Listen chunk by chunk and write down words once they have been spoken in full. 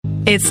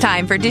It's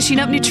time for Dishing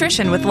Up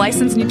Nutrition with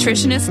licensed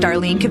nutritionist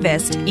Darlene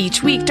Kvist.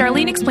 Each week,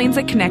 Darlene explains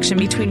the connection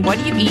between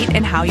what you eat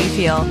and how you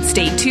feel.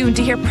 Stay tuned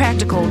to hear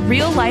practical,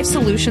 real-life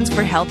solutions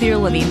for healthier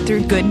living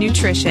through good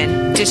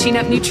nutrition. Dishing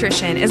Up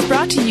Nutrition is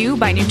brought to you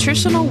by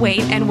Nutritional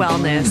Weight and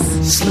Wellness.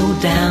 Slow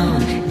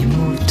down, you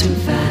move too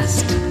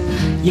fast.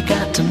 You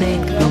got to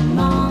make the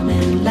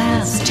morning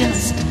last.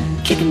 Just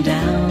kicking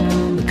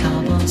down the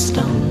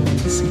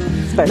cobblestones.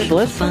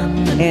 Specialist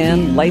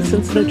and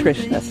licensed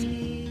nutritionist.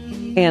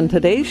 And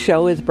today's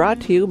show is brought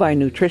to you by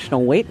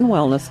Nutritional Weight and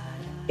Wellness,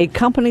 a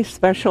company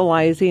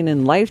specializing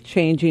in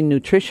life-changing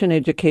nutrition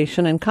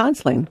education and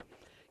counseling.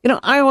 You know,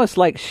 I always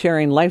like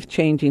sharing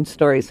life-changing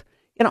stories.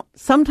 You know,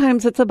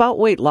 sometimes it's about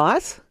weight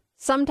loss.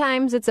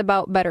 Sometimes it's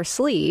about better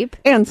sleep.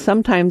 And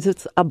sometimes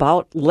it's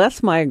about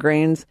less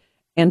migraines.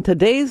 And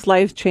today's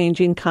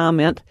life-changing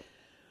comment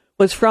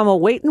was from a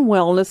Weight and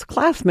Wellness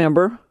class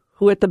member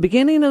who at the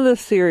beginning of the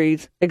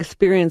series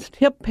experienced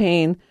hip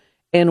pain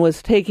and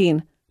was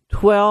taking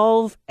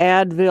 12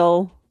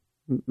 Advil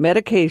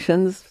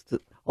medications,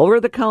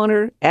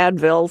 over-the-counter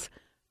Advils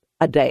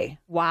a day.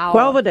 Wow.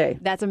 12 a day.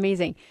 That's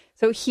amazing.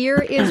 So here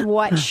is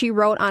what she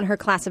wrote on her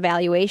class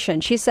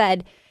evaluation. She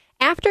said,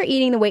 after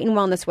eating the Weight and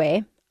Wellness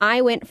way,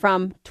 I went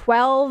from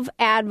 12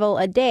 Advil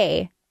a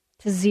day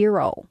to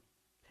 0.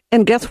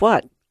 And guess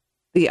what?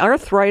 The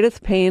arthritis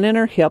pain in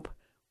her hip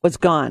was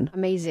gone.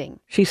 Amazing.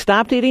 She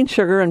stopped eating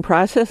sugar and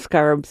processed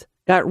carbs,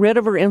 got rid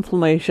of her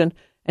inflammation,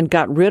 and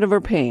got rid of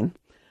her pain.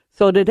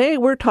 So today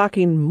we're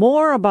talking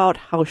more about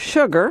how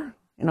sugar,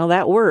 you know,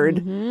 that word,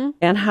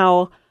 and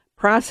how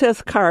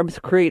processed carbs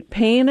create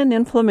pain and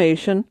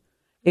inflammation.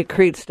 It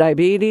creates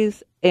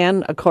diabetes.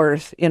 And, of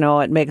course, you know,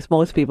 it makes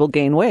most people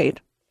gain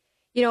weight.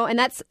 You know, and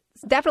that's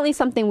definitely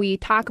something we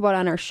talk about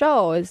on our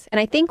shows.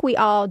 And I think we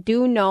all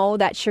do know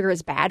that sugar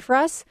is bad for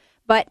us.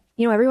 But,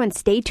 you know, everyone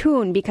stay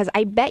tuned because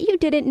I bet you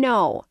didn't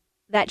know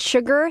that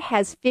sugar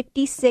has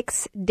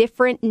 56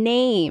 different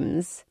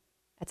names.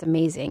 That's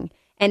amazing.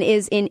 And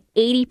is in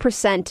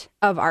 80%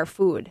 of our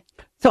food.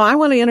 So I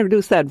want to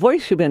introduce that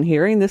voice you've been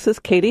hearing. This is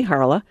Katie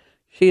Harla.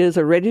 She is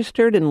a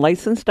registered and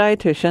licensed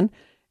dietitian,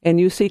 and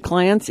you see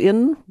clients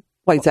in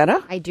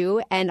Wayzata. I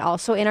do, and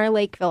also in our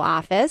Lakeville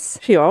office.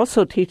 She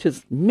also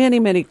teaches many,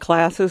 many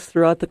classes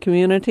throughout the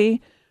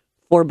community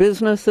for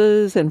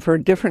businesses and for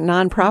different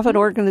nonprofit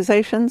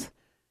organizations.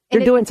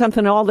 You're doing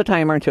something all the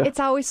time, aren't you? It's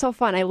always so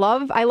fun. I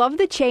love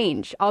the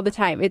change all the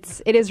time.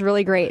 It is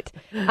really great.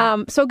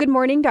 So good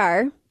morning,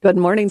 Dar. Good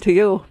morning to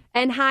you.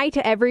 And hi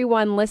to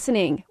everyone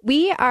listening.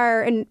 We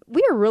are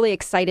really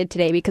excited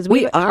today because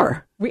we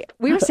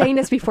were saying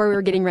this before we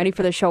were getting ready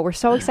for the show. We're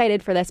so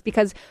excited for this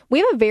because we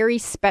have a very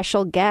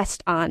special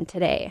guest on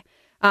today.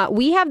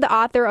 We have the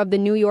author of the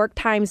New York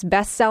Times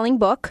best-selling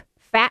book,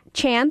 Fat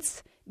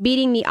Chance,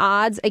 Beating the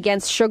Odds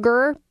Against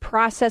Sugar,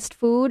 Processed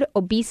Food,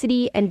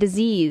 Obesity, and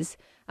Disease,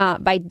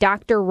 by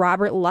Dr.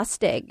 Robert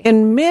Lustig.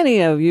 And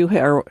many of you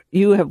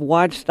have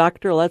watched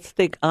Dr.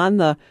 Lustig on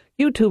the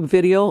YouTube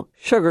video,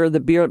 Sugar, the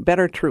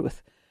Better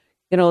Truth.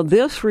 You know,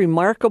 this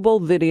remarkable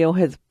video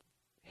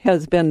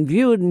has been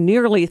viewed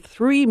nearly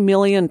 3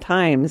 million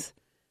times,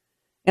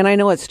 and I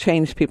know it's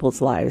changed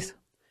people's lives.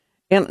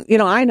 And, you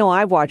know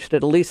I've watched it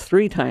at least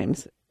 3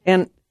 times,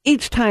 and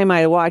each time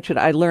I watch it,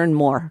 I learn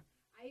more.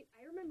 I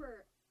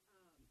remember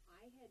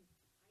I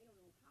don't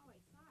know how I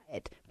saw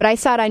it, but I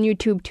saw it on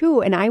YouTube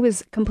too, and I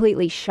was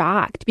completely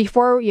shocked.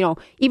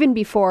 Even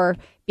before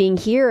being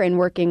here and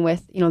working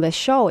with, this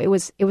show, it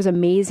was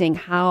amazing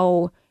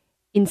how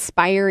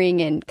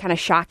inspiring and kind of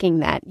shocking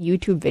that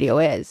YouTube video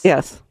is.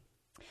 Yes.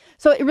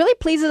 So it really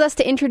pleases us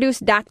to introduce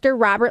Dr.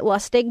 Robert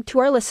Lustig to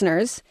our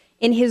listeners.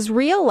 In his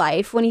real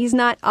life, when he's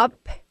not up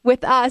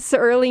with us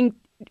early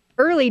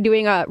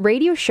doing a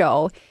radio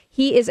show,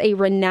 he is a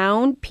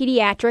renowned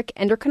pediatric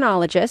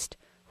endocrinologist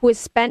who has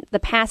spent the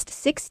past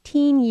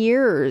 16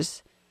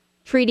 years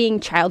treating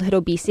childhood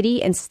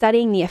obesity and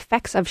studying the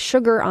effects of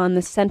sugar on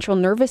the central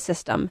nervous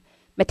system,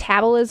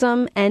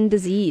 metabolism, and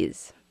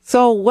disease.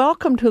 So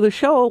welcome to the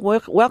show.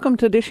 Welcome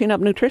to Dishing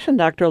Up Nutrition,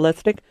 Dr.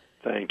 Lustig.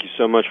 Thank you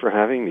so much for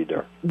having me,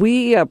 Dar.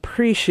 We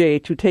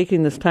appreciate you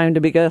taking this time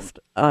to be guest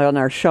on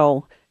our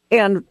show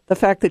and the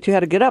fact that you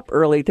had to get up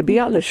early to be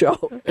on the show.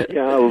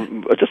 Yeah,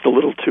 just a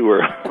little too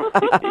early.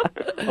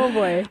 Oh,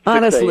 boy. 6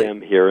 Honestly,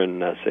 a.m. here in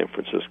San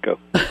Francisco.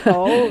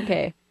 Oh,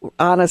 okay.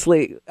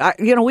 Honestly,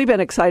 we've been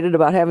excited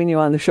about having you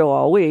on the show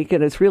all week,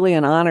 and it's really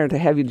an honor to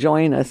have you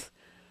join us.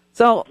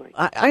 So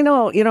I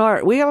know,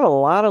 we have a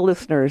lot of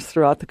listeners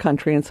throughout the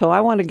country, and so I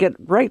want to get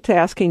right to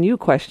asking you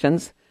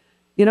questions.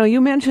 You know,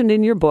 you mentioned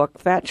in your book,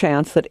 Fat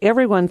Chance, that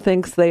everyone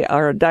thinks they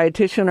are a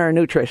dietitian or a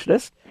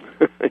nutritionist.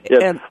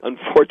 Yes,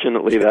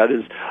 unfortunately, that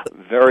is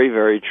very,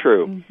 very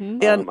true.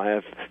 Mm-hmm. I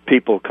have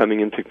people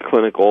coming into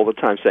clinic all the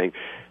time saying,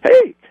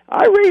 hey,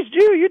 I raised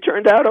you. You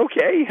turned out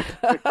okay.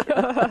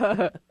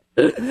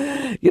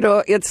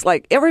 It's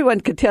like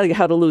everyone could tell you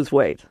how to lose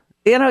weight.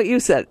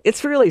 You said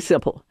it's really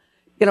simple.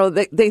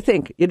 They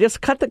think you just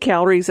cut the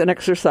calories and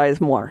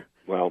exercise more.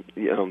 Well,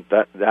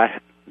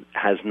 that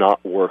has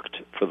not worked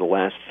for the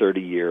last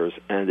 30 years,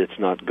 and it's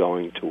not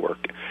going to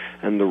work.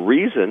 And the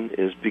reason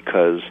is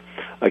because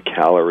a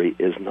calorie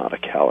is not a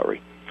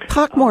calorie.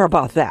 Talk more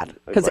about that,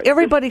 because right.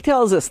 everybody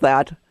tells us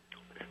that.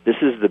 This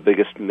is the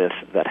biggest myth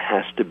that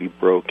has to be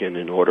broken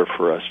in order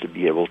for us to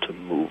be able to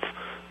move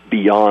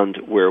beyond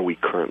where we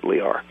currently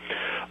are.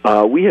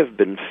 We have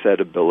been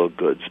fed a bill of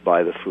goods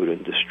by the food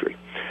industry,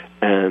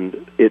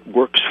 and it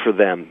works for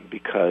them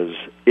because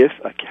if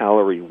a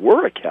calorie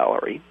were a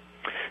calorie,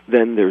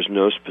 then there's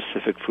no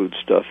specific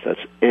foodstuff that's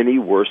any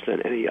worse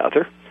than any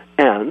other.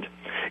 And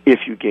if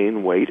you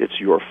gain weight, it's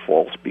your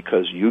fault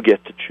because you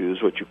get to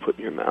choose what you put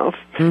in your mouth.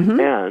 Mm-hmm.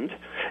 And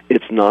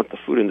it's not the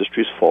food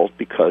industry's fault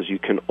because you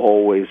can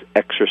always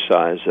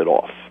exercise it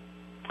off.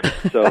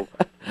 So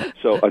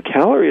a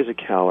calorie is a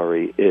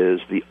calorie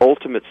is the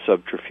ultimate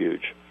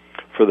subterfuge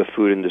for the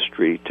food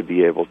industry to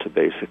be able to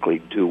basically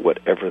do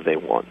whatever they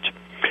want.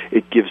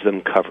 It gives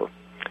them cover.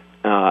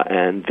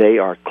 And they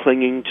are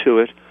clinging to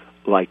it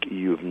like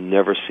you've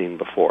never seen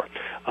before.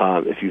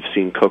 If you've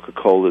seen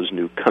Coca-Cola's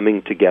new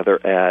Coming Together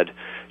ad,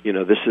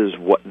 this is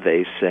what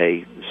they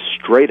say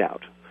straight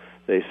out.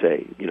 They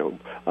say,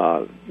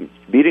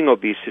 beating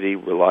obesity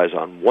relies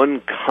on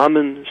one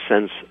common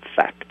sense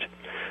fact.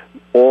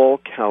 All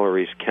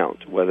calories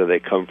count, whether they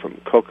come from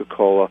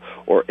Coca-Cola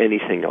or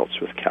anything else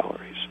with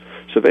calories.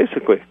 So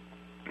basically,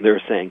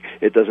 they're saying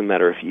it doesn't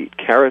matter if you eat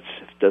carrots,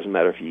 it doesn't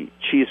matter if you eat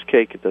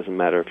cheesecake, it doesn't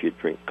matter if you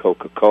drink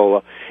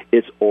Coca-Cola,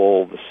 it's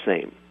all the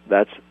same.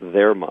 That's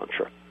their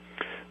mantra.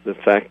 The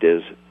fact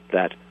is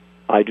that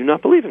I do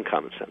not believe in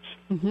common sense.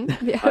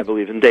 Mm-hmm. Yeah. I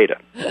believe in data.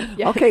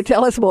 Yes. Okay,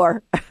 tell us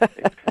more.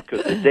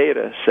 Because the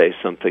data say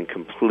something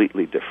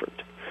completely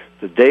different.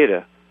 The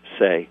data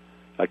say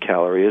a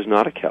calorie is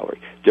not a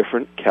calorie.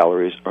 Different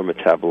calories are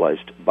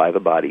metabolized by the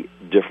body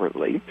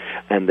differently,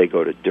 and they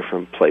go to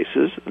different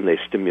places, and they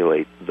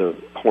stimulate the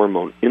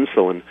hormone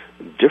insulin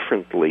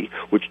differently,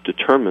 which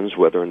determines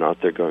whether or not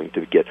they're going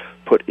to get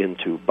put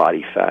into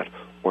body fat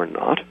or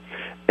not.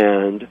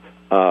 And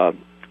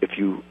if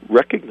you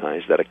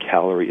recognize that a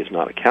calorie is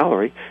not a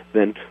calorie,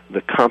 then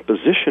the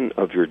composition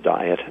of your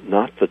diet,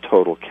 not the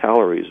total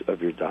calories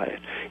of your diet,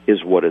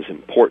 is what is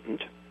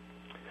important.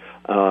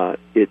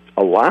 It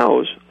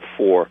allows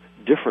for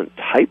different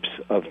types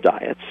of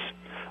diets.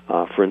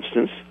 For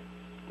instance,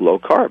 low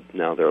carb.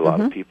 Now, there are a lot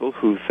of people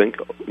who think,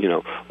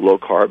 low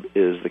carb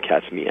is the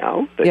cat's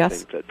meow. They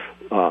think that,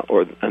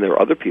 and there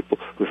are other people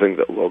who think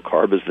that low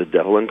carb is the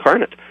devil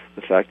incarnate.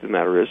 The fact of the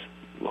matter is,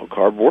 low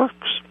carb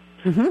works.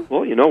 Mm-hmm.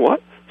 Well, you know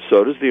what?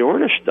 So does the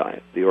Ornish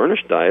diet. The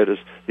Ornish diet is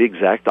the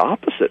exact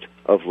opposite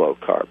of low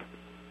carb.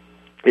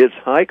 It's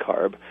high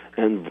carb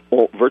and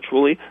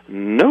virtually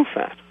no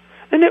fat,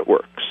 and it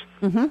works.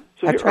 Mm-hmm.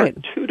 So That's there right.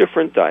 are two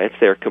different diets.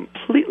 They are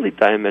completely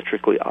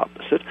diametrically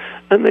opposite,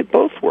 and they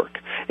both work.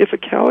 If a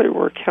calorie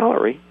were a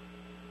calorie,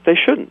 they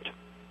shouldn't,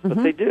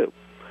 but they do.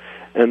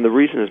 And the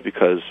reason is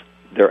because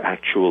they're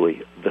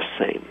actually the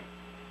same.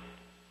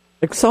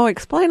 So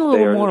explain a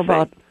little more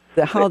about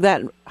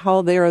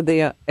how they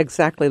are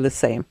exactly the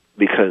same.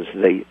 Because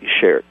they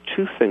share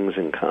two things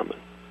in common: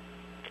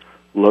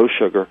 low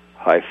sugar,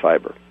 high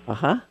fiber.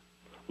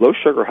 Low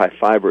sugar, high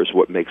fiber is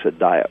what makes a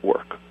diet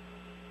work.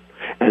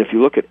 And if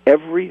you look at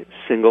every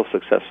single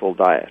successful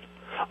diet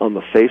on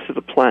the face of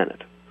the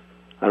planet,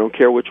 I don't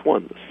care which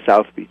one, the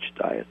South Beach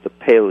diet, the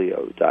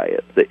Paleo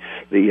diet, the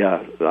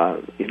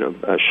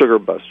Sugar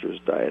Busters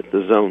diet,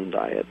 the Zone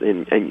diet,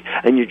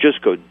 and you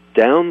just go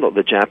down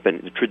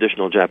the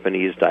traditional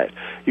Japanese diet.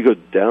 You go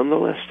down the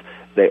list,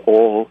 they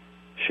all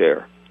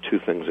share two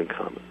things in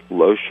common: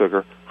 low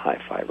sugar,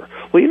 high fiber.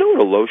 Well, you know what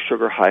a low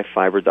sugar, high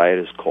fiber diet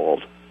is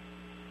called?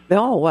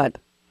 Oh, what?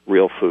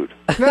 Real food.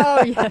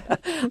 Oh, yeah.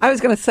 I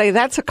was going to say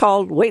that's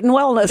called weight and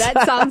wellness.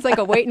 That sounds like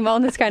a weight and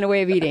wellness kind of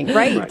way of eating,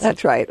 right?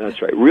 That's right.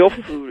 That's right. Real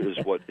food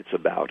is what it's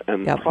about,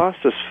 and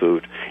processed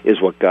food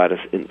is what got us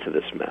into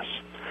this mess.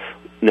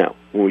 Now,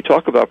 when we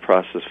talk about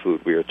processed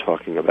food, we are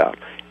talking about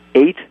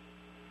 8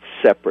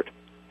 separate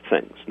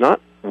things.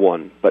 Not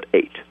 1, but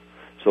 8.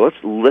 So let's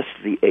list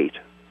the 8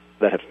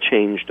 that have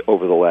changed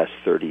over the last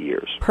 30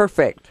 years.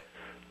 Perfect.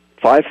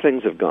 5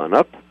 things have gone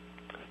up,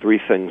 3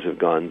 things have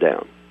gone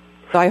down.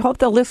 So I hope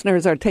the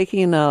listeners are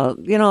taking,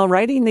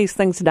 writing these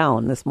things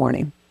down this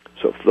morning.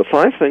 So the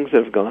 5 things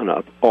that have gone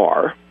up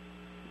are,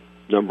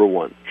 number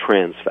 1,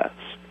 trans fats.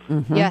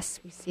 Mm-hmm.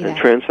 Yes, we see and that.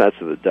 Trans fats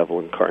are the devil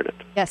incarnate.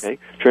 Yes. Okay?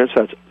 Trans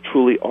fats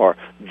truly are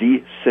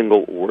the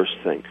single worst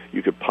thing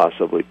you could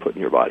possibly put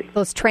in your body.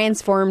 Those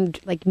transformed,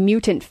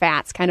 mutant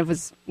fats, kind of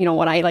is,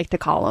 what I like to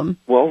call them.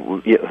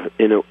 Well, yeah,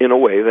 in a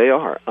way they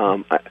are.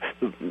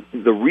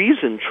 The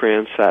reason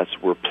trans fats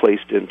were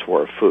placed into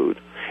our food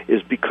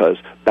is because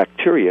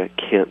bacteria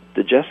can't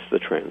digest the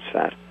trans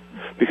fat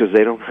because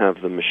they don't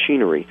have the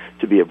machinery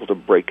to be able to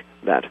break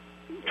that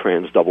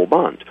trans double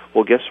bond.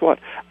 Well, guess what?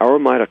 Our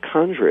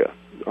mitochondria,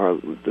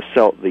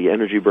 the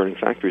energy-burning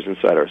factories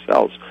inside our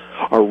cells,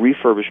 are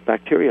refurbished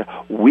bacteria.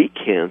 We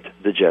can't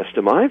digest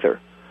them either.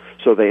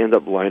 So they end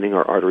up lining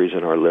our arteries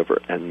and our liver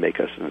and make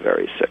us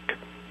very sick.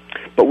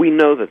 But we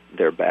know that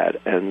they're bad,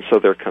 and so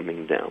they're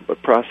coming down.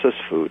 But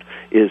processed food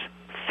is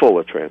full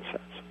of trans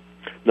fats.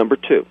 Number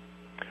 2,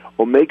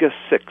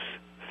 omega-6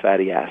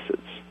 fatty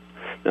acids.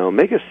 Now,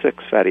 omega-6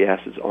 fatty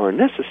acids are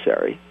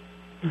necessary.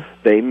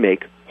 They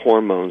make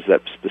hormones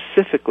that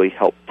specifically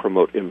help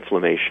promote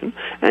inflammation,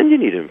 and you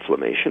need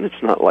inflammation.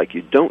 It's not like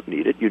you don't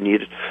need it. You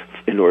need it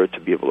in order to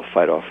be able to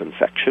fight off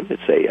infection.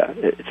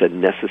 It's a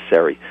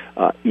necessary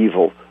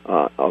evil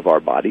of our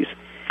bodies,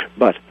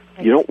 but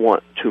you don't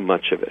want too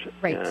much of it.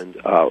 Right. And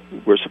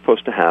we're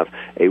supposed to have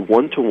a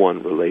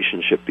 1-to-1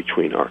 relationship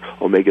between our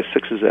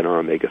omega-6s and our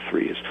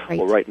omega-3s. Right.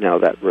 Well, right now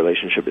that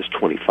relationship is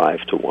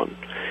 25-to-1.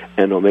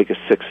 And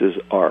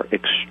omega-6s are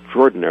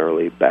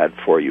extraordinarily bad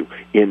for you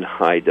in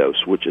high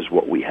dose, which is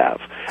what we have.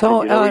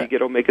 So, and you know where you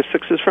get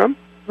omega-6s from?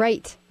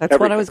 Right. That's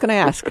what I was going to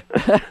ask.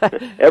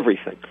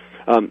 Everything.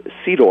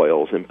 Seed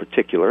oils in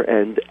particular,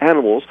 and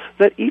animals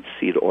that eat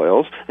seed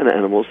oils, and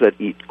animals that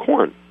eat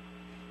corn.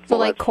 So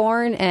like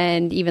corn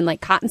and even like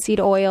cottonseed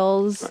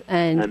oils. Right.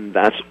 And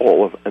that's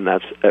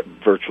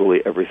virtually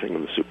everything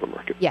in the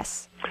supermarket.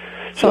 Yes.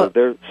 So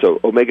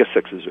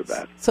omega-6s are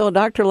bad. So,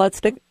 Dr.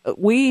 Lustig,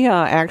 we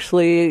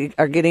actually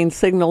are getting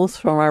signals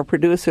from our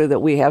producer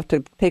that we have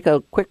to take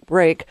a quick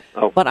break.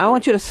 Oh. But I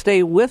want you to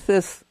stay with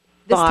this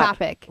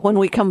topic when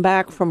we come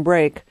back from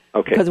break.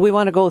 Okay. Because we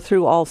want to go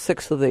through all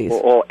 6 of these.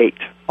 Well, all 8.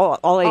 Oh,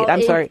 all 8. All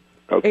I'm 8. sorry.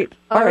 Okay. 8.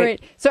 All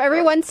right. So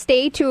everyone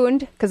stay tuned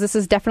because this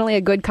is definitely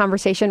a good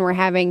conversation we're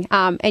having.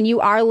 And you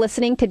are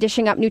listening to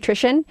Dishing Up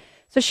Nutrition.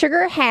 So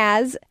sugar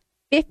has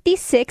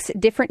 56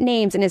 different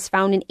names and is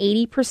found in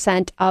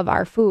 80% of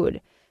our food.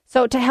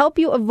 So to help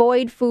you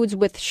avoid foods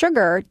with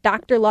sugar,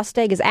 Dr.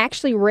 Lustig has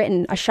actually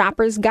written a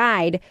shopper's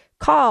guide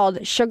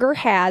called Sugar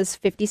Has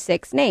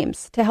 56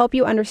 Names to help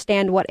you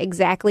understand what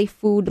exactly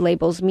food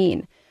labels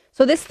mean.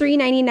 So this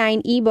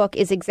 $3.99 ebook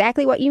is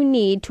exactly what you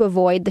need to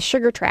avoid the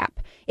sugar trap.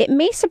 It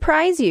may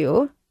surprise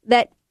you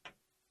that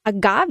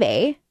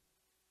agave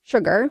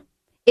sugar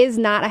is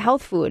not a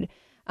health food.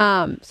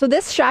 So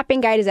this shopping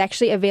guide is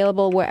actually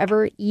available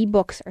wherever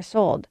ebooks are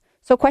sold.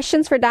 So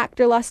questions for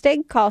Dr.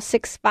 Lustig, call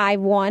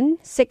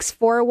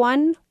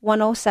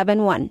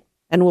 651-641-1071.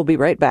 And we'll be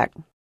right back.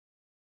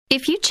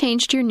 If you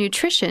changed your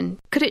nutrition,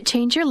 could it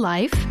change your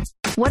life?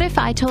 What if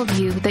I told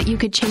you that you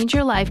could change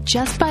your life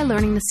just by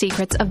learning the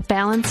secrets of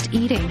balanced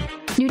eating?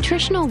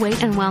 Nutritional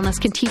Weight and Wellness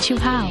can teach you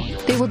how.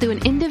 They will do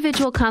an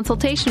individual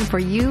consultation for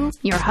you,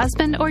 your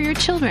husband, or your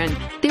children.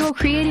 They will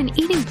create an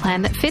eating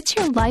plan that fits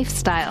your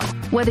lifestyle.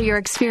 Whether you're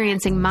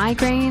experiencing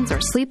migraines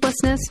or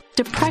sleeplessness,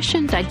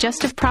 depression,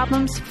 digestive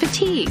problems,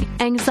 fatigue,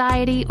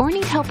 anxiety, or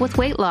need help with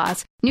weight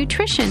loss,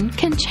 nutrition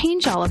can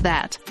change all of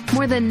that.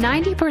 More than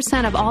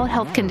 90% of all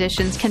health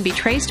conditions can be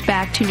traced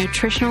back to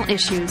nutritional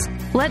issues.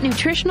 Let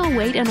Nutritional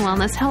Weight and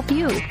Wellness help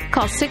you.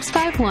 Call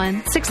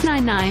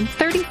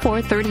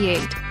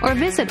 651-699-3438 or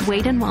visit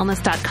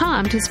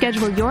weightandwellness.com to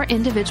schedule your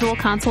individual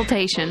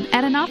consultation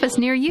at an office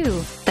near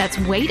you. That's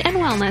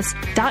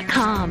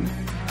weightandwellness.com.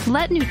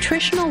 Let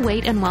Nutritional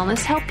Weight and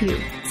Wellness help you.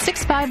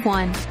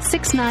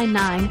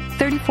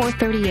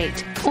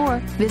 651-699-3438 or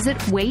visit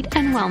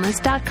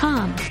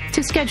weightandwellness.com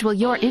to schedule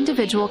your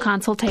individual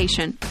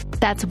consultation.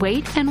 That's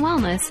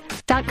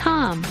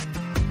weightandwellness.com.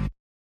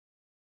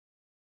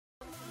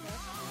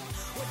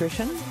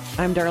 Nutrition.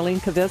 I'm Darlene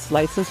Kavitz,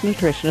 licensed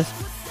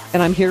nutritionist,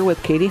 and I'm here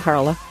with Katie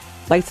Harla,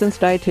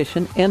 licensed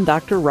dietitian, and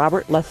Dr.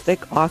 Robert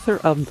Lustig, author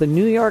of the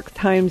New York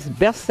Times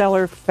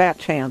bestseller Fat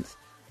Chance,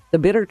 The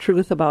Bitter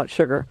Truth About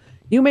Sugar.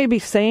 You may be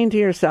saying to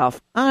yourself,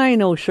 I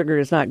know sugar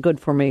is not good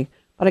for me,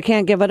 but I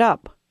can't give it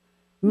up.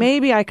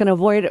 Maybe I can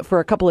avoid it for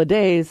a couple of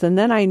days, and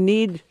then I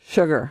need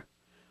sugar.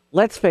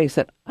 Let's face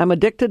it, I'm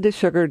addicted to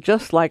sugar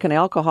just like an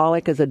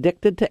alcoholic is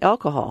addicted to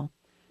alcohol.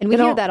 And we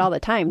hear that all the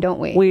time, don't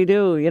we? We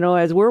do.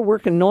 As we're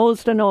working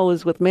nose to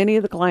nose with many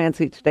of the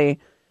clients each day,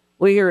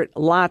 we hear it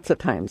lots of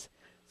times.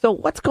 So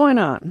what's going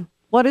on?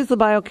 What is the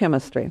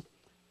biochemistry?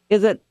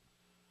 Is it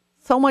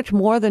so much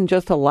more than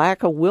just a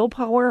lack of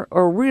willpower,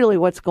 or really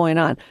what's going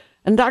on?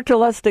 And Dr.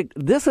 Lustig,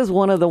 this is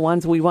one of the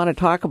ones we want to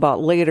talk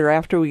about later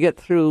after we get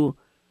through.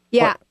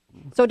 Yeah.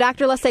 So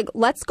Dr. Lustig,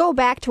 let's go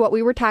back to what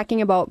we were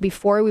talking about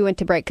before we went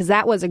to break, because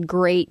that was a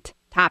great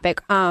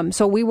topic.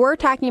 So we were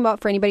talking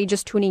about, for anybody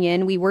just tuning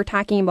in, we were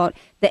talking about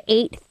the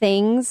 8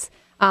 things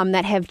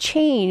that have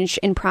changed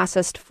in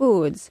processed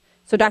foods.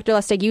 So Dr.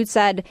 Lustig, you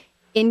said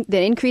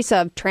the increase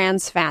of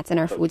trans fats in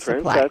our food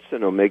supply. Trans fats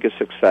and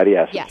omega-6 fatty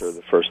acids are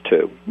the first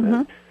 2.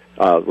 Mm-hmm.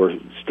 We're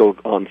still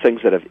on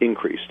things that have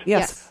increased.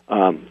 Yes.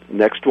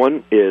 Next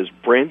one is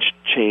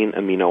branched-chain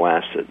amino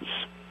acids.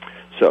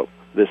 So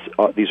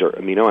these are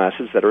amino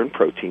acids that are in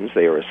proteins.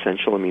 They are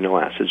essential amino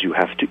acids. You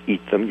have to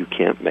eat them. You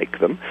can't make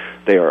them.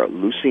 They are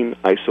leucine,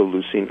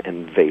 isoleucine,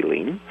 and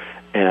valine.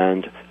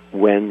 And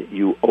when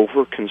you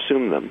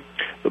overconsume them,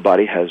 the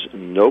body has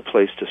no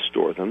place to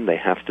store them. They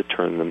have to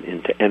turn them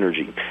into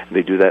energy.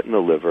 They do that in the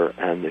liver,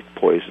 and it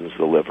poisons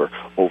the liver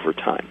over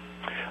time.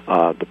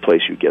 The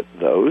place you get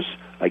those,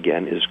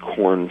 again, is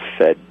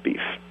corn-fed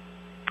beef.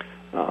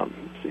 Are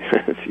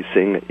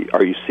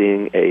you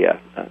seeing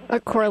a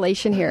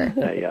correlation here?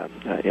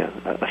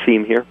 a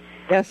theme here?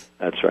 Yes.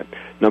 That's right.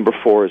 Number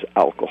 4 is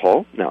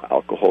alcohol. Now,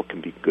 alcohol can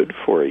be good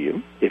for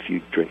you if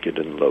you drink it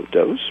in low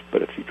dose,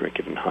 but if you drink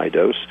it in high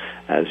dose,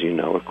 as you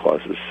know, it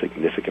causes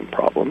significant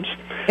problems.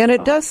 And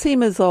it does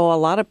seem as though a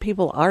lot of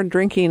people are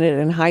drinking it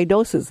in high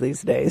doses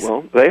these days.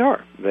 Well, they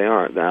are.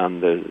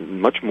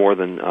 Much more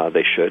than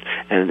they should,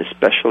 and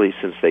especially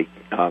since they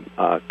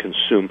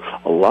consume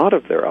a lot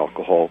of their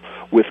alcohol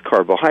with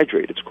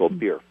carbohydrate. It's called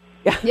beer.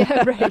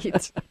 Yeah,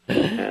 right.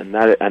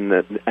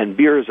 And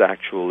beer is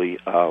actually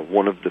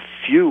one of the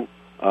few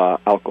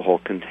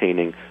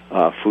alcohol-containing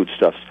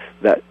foodstuffs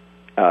that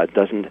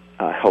doesn't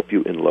help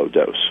you in low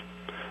dose.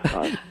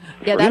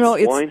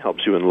 Wine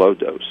helps you in low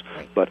dose,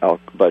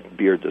 but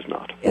beer does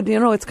not. And,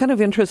 it's kind of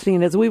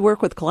interesting as we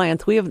work with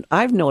clients.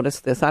 I've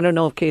noticed this. I don't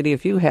know if Katie,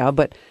 if you have,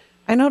 but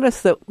I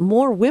noticed that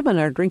more women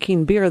are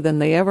drinking beer than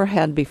they ever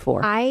had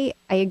before. I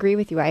agree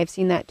with you. I have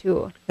seen that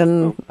too.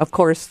 And of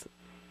course,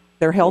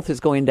 their health is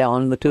going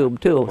down the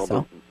tube too.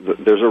 So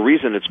there's a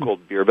reason it's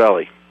called beer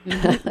belly.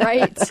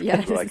 Right, yes.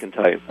 That's what I can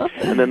tell you.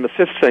 And then the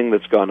 5th thing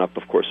that's gone up,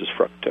 of course, is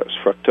fructose.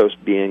 Fructose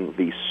being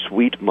the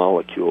sweet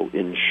molecule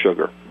in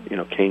sugar,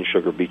 cane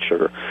sugar, beet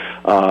sugar,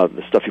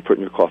 the stuff you put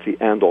in your coffee,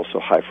 and also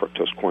high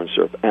fructose corn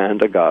syrup,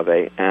 and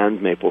agave,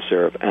 and maple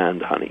syrup,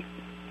 and honey.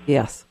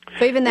 Yes.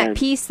 So even that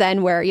piece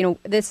then where,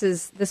 this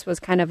was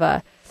kind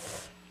of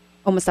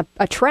almost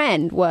a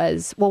trend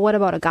was, well, what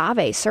about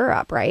agave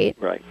syrup, right?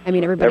 Right. I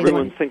mean,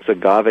 everyone thinks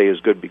agave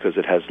is good because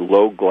it has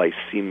low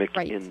glycemic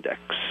index.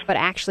 But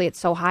actually, it's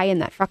so high in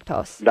that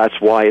fructose. That's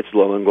why it's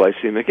low in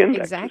glycemic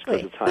index.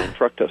 Exactly. Because it's high in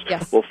fructose.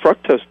 Yes. Well,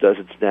 fructose does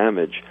its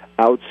damage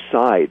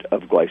outside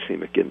of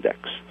glycemic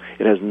index.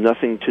 It has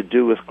nothing to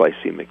do with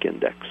glycemic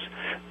index.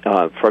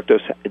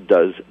 Fructose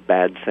does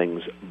bad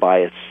things by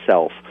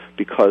itself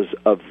because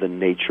of the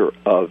nature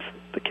of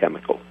the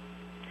chemical.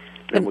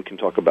 And we can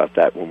talk about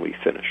that when we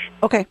finish.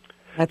 Okay,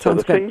 that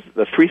sounds good.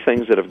 The 3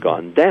 things that have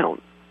gone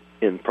down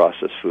in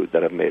processed food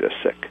that have made us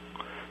sick.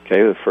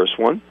 Okay, the first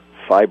one,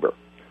 fiber.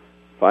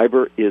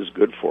 Fiber is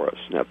good for us.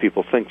 Now,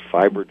 people think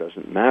fiber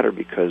doesn't matter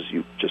because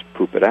you just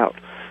poop it out.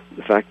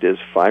 The fact is,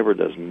 fiber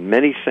does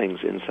many things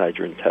inside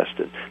your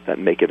intestine that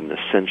make it an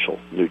essential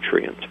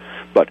nutrient.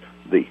 But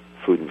the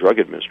Food and Drug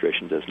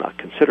Administration does not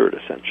consider it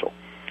essential.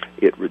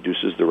 It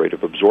reduces the rate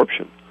of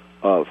absorption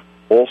of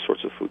all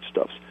sorts of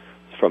foodstuffs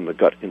from the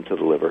gut into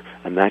the liver,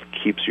 and that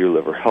keeps your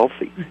liver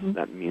healthy. Mm-hmm.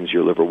 That means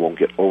your liver won't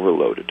get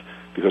overloaded,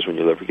 because when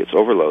your liver gets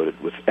overloaded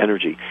with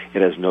energy,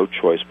 it has no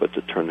choice but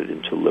to turn it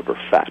into liver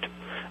fat.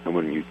 And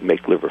when you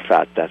make liver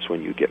fat, that's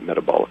when you get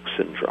metabolic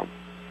syndrome.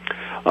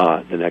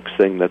 The next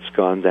thing that's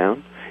gone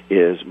down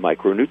is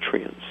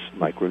micronutrients.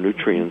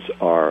 Micronutrients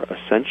are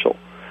essential,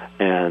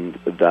 and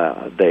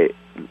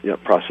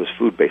processed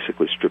food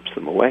basically strips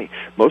them away.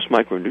 Most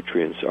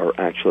micronutrients are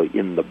actually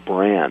in the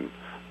bran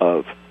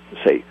of,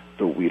 say,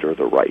 the wheat or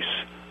the rice.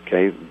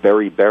 Okay,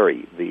 berry,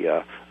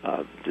 the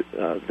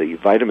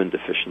vitamin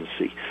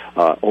deficiency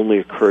only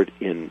occurred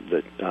in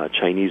the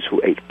Chinese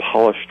who ate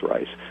polished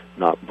rice,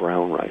 not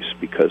brown rice,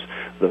 because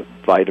the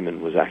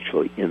vitamin was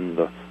actually in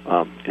the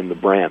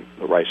bran,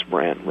 the rice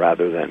bran,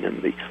 rather than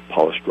in the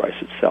polished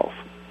rice itself,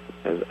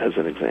 as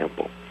an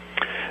example.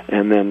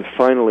 And then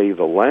finally,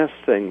 the last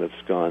thing that's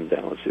gone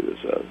down, let's see,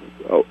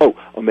 there's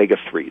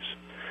omega-3s.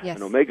 Yes.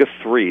 And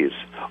omega-3s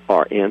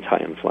are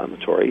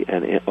anti-inflammatory,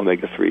 and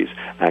omega-3s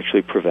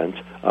actually prevent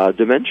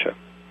dementia.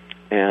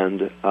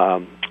 And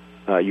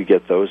you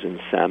get those in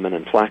salmon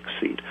and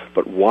flaxseed,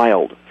 but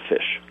wild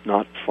fish,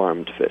 not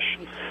farmed fish.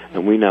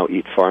 And we now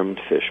eat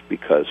farmed fish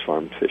because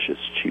farmed fish is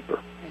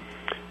cheaper.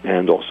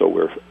 And also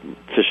we're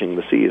fishing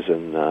the seas,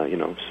 and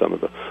some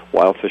of the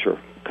wild fish are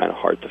kind of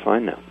hard to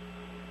find now.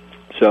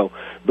 So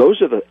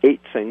those are the 8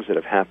 things that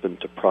have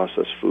happened to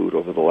processed food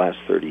over the last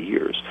 30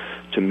 years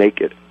to make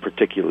it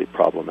particularly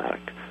problematic.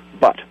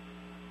 But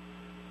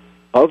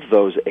of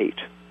those 8,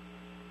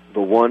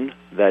 the one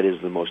that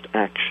is the most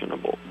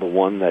actionable, the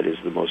one that is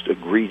the most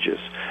egregious,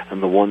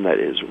 and the one that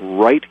is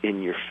right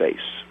in your face,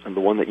 and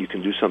the one that you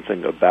can do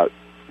something about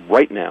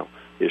right now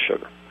is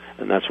sugar.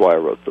 And that's why I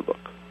wrote the book.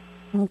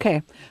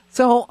 Okay.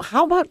 So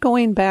how about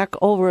going back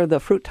over the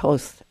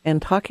fructose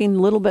and talking a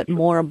little bit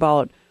more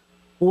about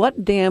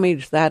what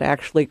damage that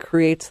actually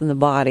creates in the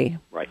body?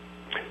 Right.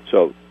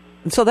 So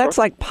that's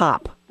like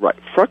pop. Right.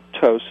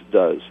 Fructose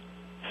does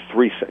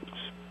 3 things.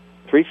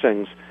 3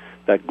 things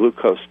that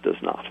glucose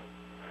does not.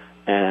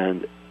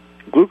 And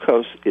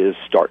glucose is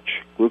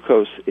starch.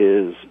 Glucose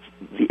is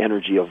the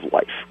energy of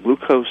life.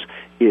 Glucose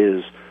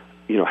is,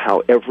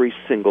 how every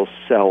single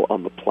cell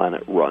on the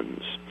planet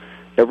runs.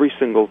 Every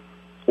single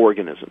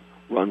organism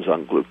runs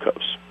on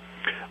glucose.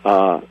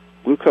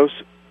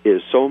 Glucose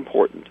is so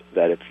important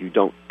that if you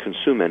don't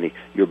consume any,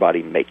 your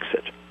body makes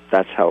it.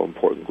 That's how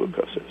important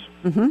glucose is.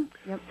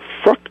 Mm-hmm. Yep.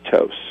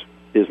 Fructose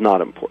is not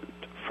important.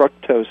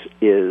 Fructose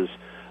is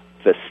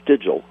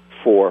vestigial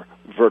for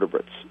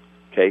vertebrates.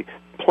 Okay?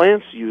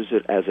 Plants use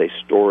it as a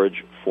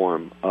storage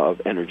form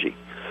of energy.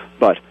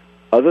 But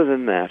other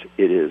than that,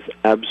 it is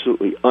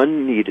absolutely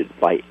unneeded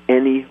by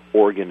any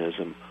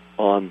organism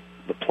on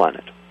the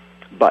planet.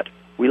 But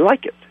we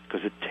like it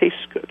because it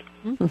tastes good.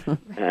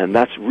 And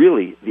that's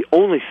really the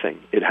only thing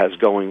it has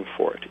going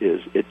for it,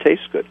 is it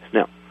tastes good.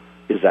 Now,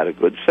 is that a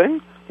good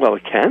thing? Well,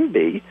 it can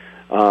be,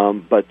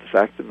 but the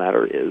fact of the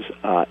matter is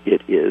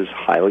it is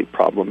highly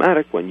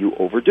problematic when you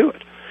overdo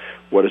it.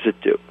 What does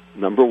it do?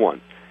 Number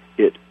one,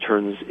 it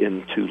turns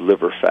into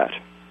liver fat,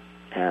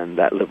 and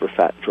that liver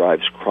fat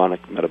drives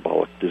chronic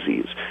metabolic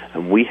disease.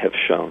 And we have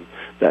shown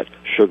that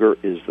sugar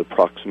is the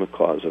proximate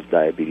cause of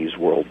diabetes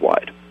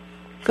worldwide.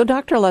 So,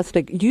 Dr.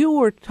 Lustig, you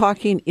were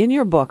talking in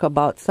your book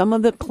about some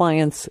of the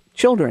clients'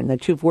 children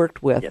that you've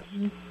worked with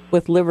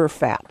with liver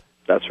fat.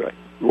 That's right.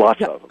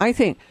 Lots of them. I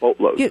think.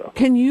 Boatloads of them.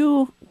 Can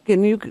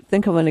you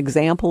think of an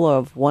example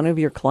of one of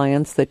your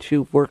clients that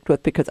you've worked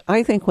with? Because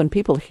I think when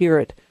people hear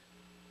it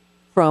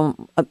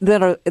from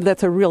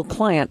that's a real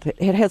client,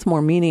 it has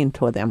more meaning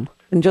to them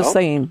than just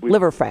saying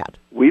liver fat.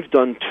 We've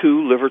done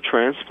 2 liver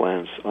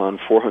transplants on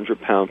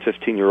 400-pound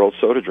 15-year-old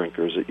soda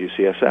drinkers at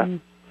UCSF.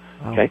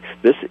 Wow. Okay,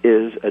 this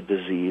is a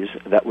disease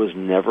that was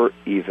never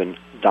even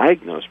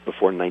diagnosed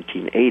before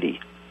 1980,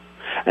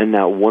 and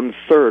now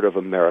 1/3 of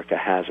America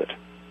has it.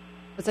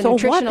 It's a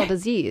nutritional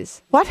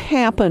disease. What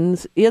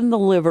happens in the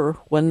liver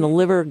when the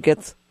liver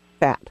gets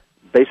fat?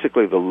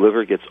 Basically, the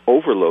liver gets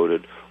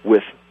overloaded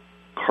with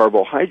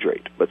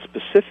carbohydrate, but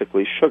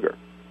specifically sugar.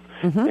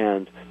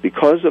 And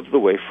because of the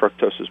way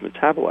fructose is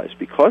metabolized,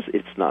 because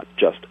it's not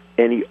just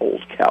any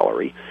old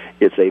calorie,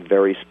 it's a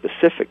very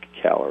specific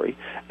calorie,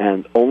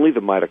 and only the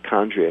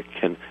mitochondria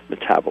can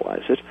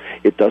metabolize it.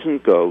 It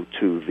doesn't go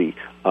to the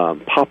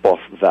pop-off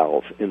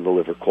valve in the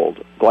liver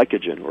called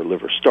glycogen or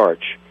liver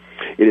starch.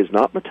 It is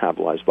not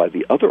metabolized by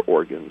the other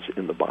organs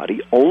in the body,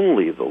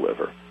 only the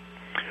liver.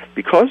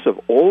 Because of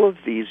all of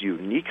these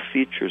unique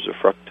features of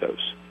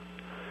fructose,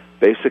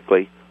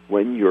 basically,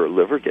 when your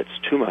liver gets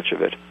too much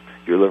of it,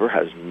 your liver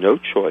has no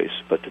choice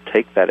but to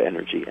take that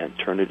energy and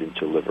turn it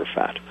into liver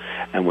fat.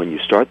 And when you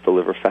start the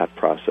liver fat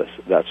process,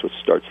 that's what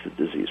starts the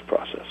disease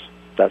process.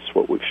 That's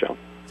what we've shown.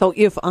 So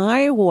if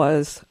I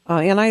was,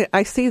 and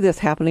I see this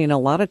happening a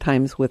lot of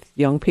times with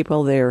young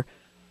people, they're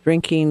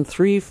drinking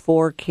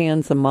 3-4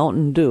 cans of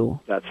Mountain Dew.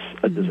 That's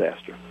a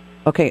disaster.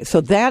 Okay,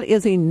 so that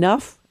is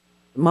enough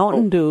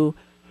Mountain Dew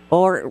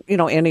or,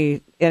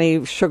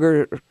 any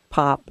sugar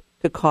pop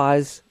to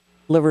cause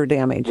liver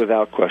damage.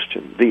 Without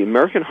question. The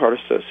American Heart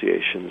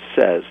Association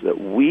says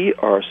that we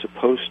are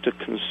supposed to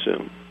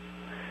consume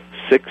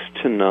 6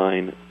 to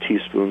 9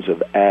 teaspoons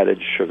of added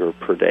sugar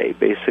per day.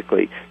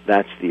 Basically,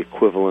 that's the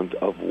equivalent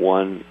of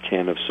 1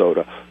 can of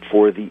soda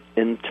for the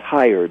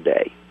entire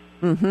day.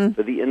 For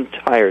the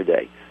entire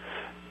day.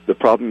 The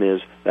problem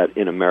is that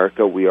in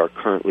America, we are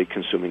currently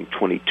consuming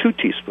 22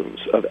 teaspoons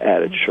of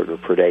added sugar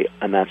per day,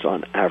 and that's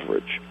on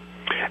average.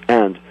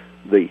 And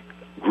the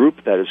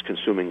group that is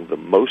consuming the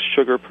most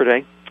sugar per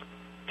day,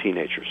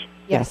 teenagers.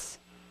 Yes.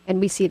 And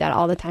we see that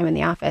all the time in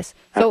the office.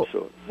 So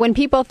Absolutely. When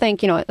people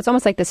think, it's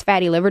almost like this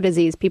fatty liver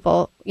disease,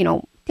 people,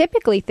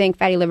 typically think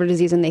fatty liver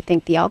disease and they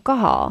think the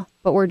alcohol,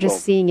 but we're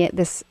just seeing it,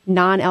 this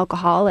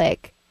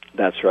non-alcoholic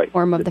That's right.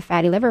 form of the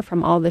fatty liver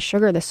from all the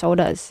sugar, the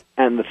sodas.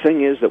 And the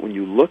thing is that when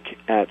you look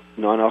at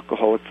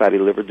non-alcoholic fatty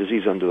liver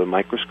disease under the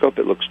microscope,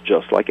 it looks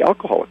just like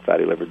alcoholic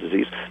fatty liver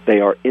disease. They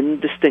are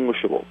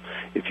indistinguishable.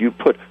 If you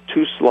put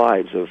 2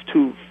 slides of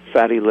 2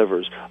 fatty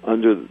livers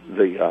under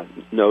the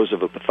nose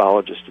of a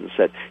pathologist and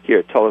said,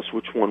 here, tell us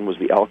which one was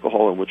the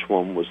alcohol and which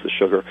one was the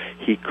sugar,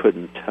 he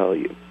couldn't tell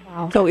you.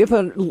 Wow. So if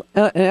an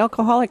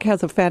alcoholic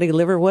has a fatty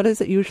liver, what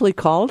is it usually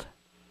called?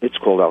 It's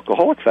called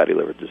alcoholic fatty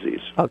liver disease.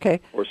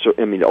 Okay.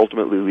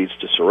 Ultimately leads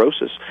to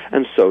cirrhosis,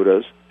 and so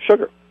does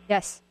sugar.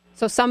 Yes.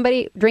 So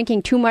somebody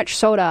drinking too much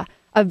soda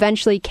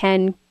eventually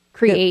can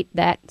create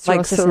that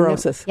cirrhosis. Like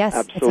cirrhosis. Yes.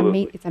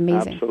 Absolutely. It's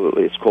amazing.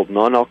 Absolutely. It's called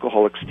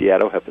non-alcoholic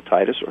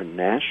steatohepatitis, or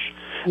NASH,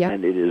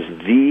 and it is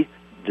the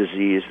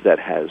disease that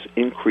has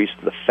increased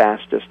the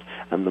fastest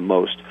and the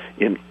most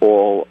in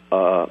all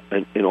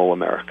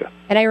America.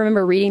 And I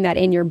remember reading that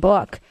in your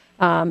book.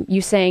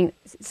 You saying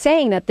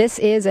that this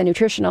is a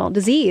nutritional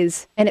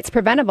disease and it's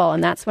preventable,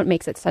 and that's what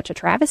makes it such a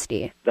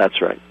travesty.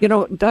 That's right.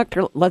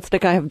 Dr.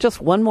 Lustig, I have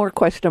just one more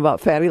question about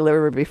fatty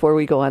liver before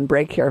we go on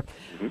break here.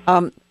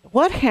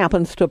 What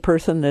happens to a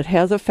person that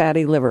has a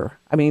fatty liver?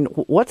 I mean,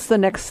 what's the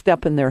next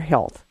step in their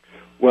health?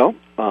 Well,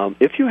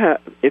 if you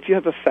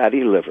have a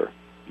fatty liver,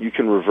 you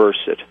can reverse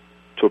it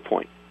to a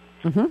point.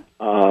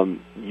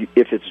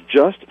 If it's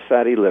just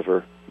fatty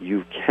liver,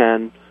 you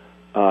can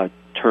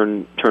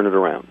turn it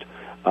around.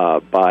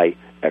 By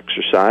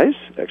exercise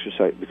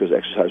because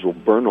exercise will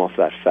burn off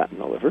that fat in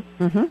the liver,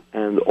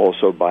 and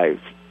also by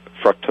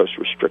fructose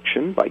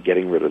restriction, by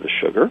getting rid of the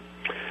sugar,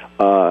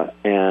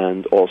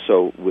 and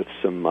also with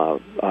some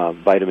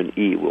vitamin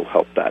E will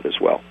help that as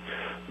well.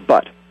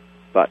 But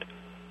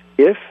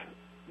if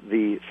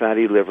the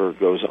fatty liver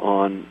goes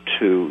on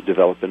to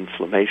develop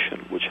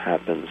inflammation, which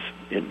happens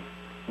in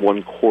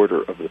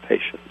 1/4 of the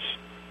patients,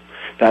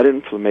 that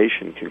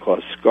inflammation can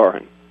cause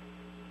scarring.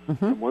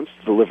 And once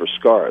the liver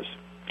scars,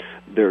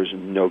 there's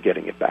no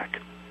getting it back.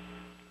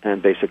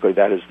 And basically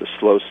that is the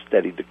slow,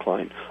 steady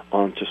decline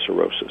onto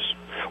cirrhosis.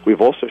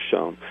 We've also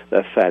shown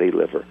that fatty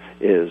liver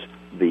is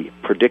the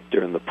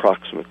predictor and the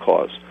proximate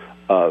cause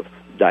of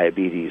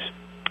diabetes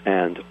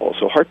and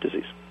also heart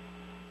disease.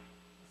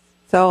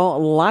 So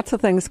lots of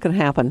things can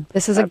happen.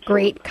 This is a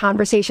great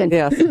conversation.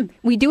 Yes.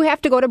 We do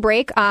have to go to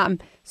break.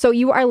 So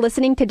you are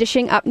listening to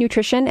Dishing Up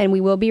Nutrition, and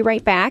we will be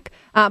right back.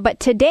 But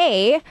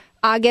today,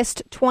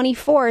 August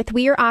 24th,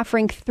 we are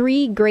offering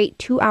 3 great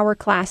 2-hour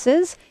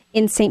classes.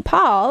 In St.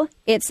 Paul,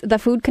 it's the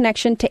Food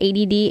Connection to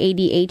ADD,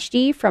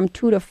 ADHD from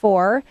 2 to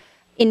 4.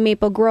 In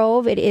Maple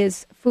Grove, it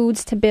is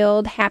Foods to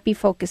Build Happy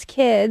Focused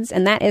Kids,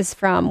 and that is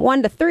from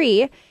 1 to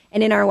 3.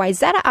 And in our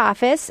Wayzata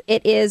office,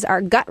 it is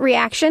our Gut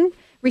Reaction,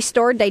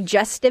 Restored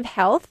Digestive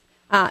Health.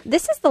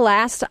 This is the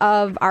last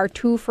of our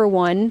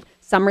 2-for-1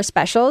 summer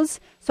specials.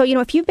 So,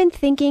 if you've been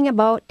thinking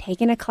about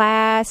taking a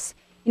class,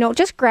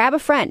 just grab a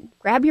friend.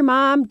 Grab your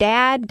mom,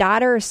 dad,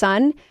 daughter, or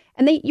son,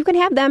 and you can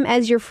have them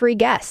as your free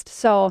guest.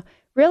 So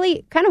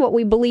really, kind of what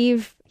we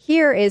believe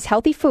here is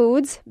healthy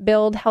foods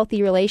build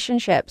healthy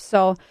relationships.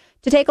 So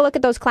to take a look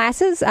at those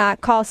classes,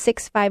 call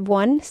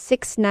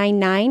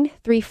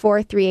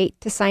 651-699-3438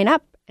 to sign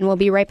up, and we'll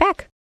be right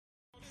back.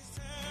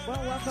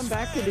 Well, welcome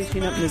back to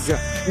Dishing Up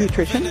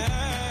Nutrition.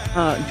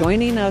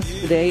 Joining us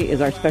today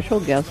is our special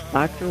guest,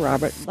 Dr.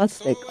 Robert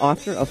Lustig,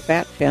 author of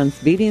Fat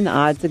Chance, Beating the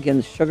Odds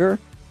Against Sugar,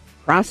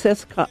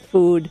 Processed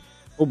Food,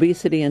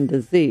 Obesity, and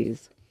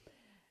Disease.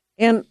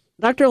 And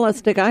Dr.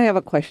 Lustig, I have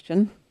a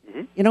question.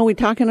 Mm-hmm. We're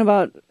talking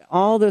about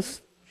all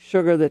this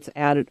sugar that's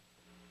added.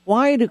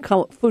 Why do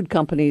food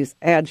companies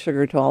add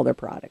sugar to all their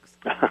products?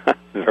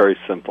 Very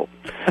simple.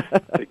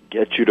 To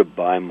get you to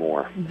buy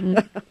more. Mm-hmm.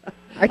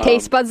 Our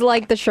taste buds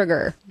like the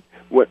sugar.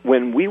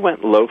 When we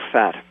went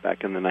low-fat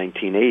back in the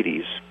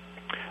 1980s,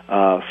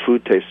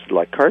 food tasted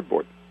like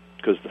cardboard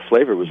because the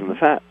flavor was in the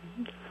fat.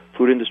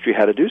 Food industry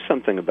had to do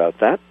something about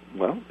that.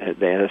 Well,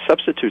 they had to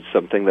substitute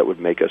something that would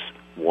make us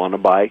want to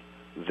buy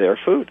their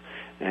food.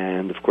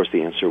 And, of course,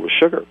 the answer was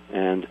sugar.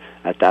 And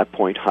at that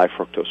point,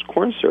 high-fructose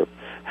corn syrup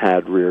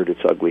had reared its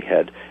ugly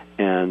head,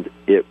 and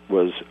it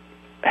was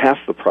half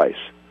the price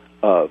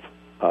of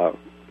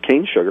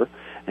cane sugar,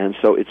 and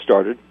so it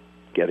started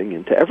getting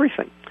into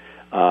everything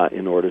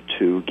in order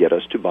to get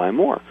us to buy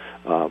more.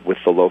 With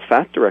the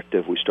low-fat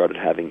directive, we started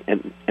having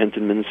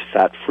Entenmann's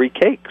fat-free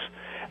cakes.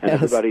 And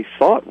everybody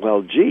thought,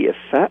 well, gee, if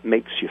fat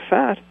makes you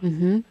fat,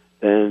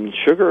 then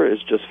sugar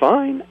is just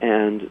fine.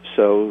 And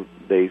so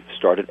they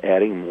started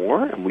adding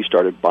more, and we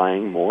started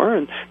buying more,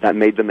 and that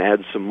made them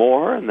add some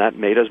more, and that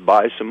made us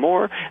buy some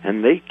more.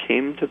 And they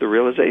came to the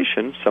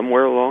realization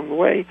somewhere along the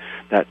way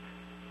that,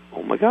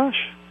 oh my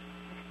gosh,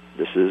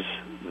 this is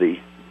the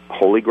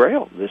Holy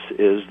Grail. This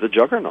is the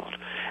juggernaut.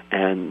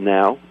 And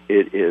now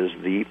it is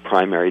the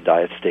primary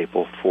diet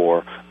staple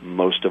for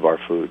most of our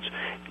foods.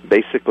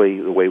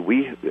 Basically, the way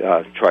we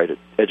try to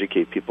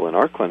educate people in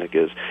our clinic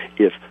is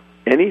if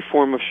any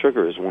form of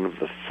sugar is one of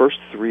the first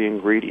 3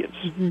 ingredients,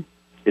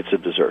 it's a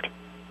dessert.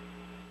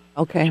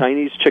 Okay.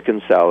 Chinese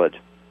chicken salad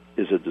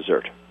is a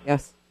dessert.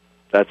 Yes.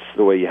 That's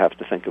the way you have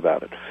to think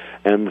about it.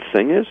 And the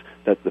thing is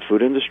that the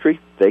food industry,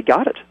 they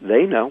got it.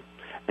 They know.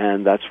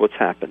 And that's what's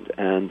happened.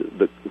 And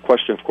the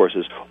question, of course,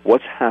 is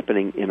what's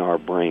happening in our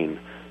brain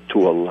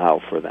to allow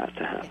for that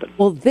to happen?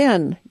 Well,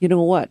 then, you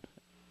know what?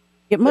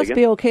 It must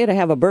be okay to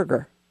have a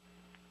burger.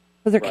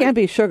 Because there can't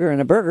be sugar in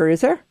a burger,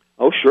 is there?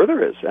 Oh, sure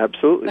there is.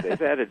 Absolutely.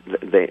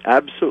 They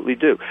absolutely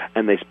do.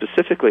 And they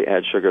specifically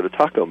add sugar to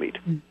taco meat,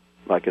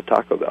 like a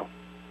Taco Bell.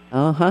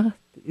 Uh-huh.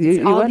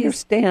 You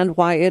understand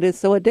why it is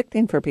so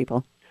addicting for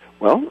people.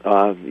 Well,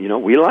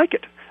 we like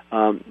it.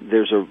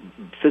 There's a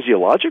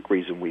physiologic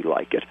reason we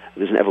like it.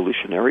 There's an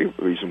evolutionary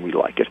reason we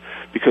like it,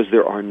 because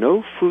there are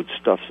no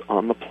foodstuffs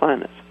on the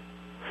planet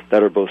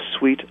that are both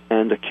sweet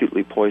and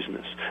acutely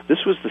poisonous.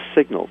 This was the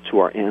signal to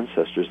our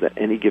ancestors that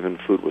any given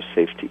food was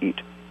safe to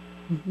eat.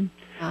 Mm-hmm.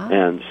 Ah.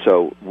 And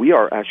so we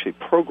are actually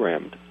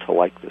programmed to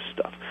like this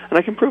stuff. And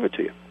I can prove it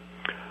to you.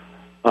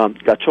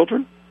 Got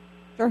children?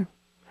 Sure.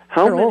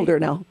 They're older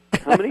now.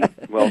 How many?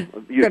 Well,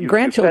 you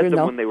grandchildren, fed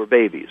them when they were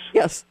babies.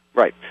 Yes.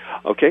 Right.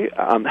 Okay.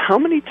 How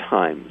many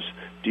times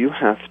do you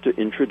have to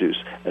introduce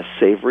a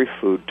savory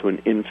food to an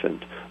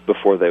infant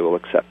before they will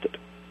accept it?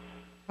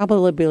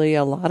 Probably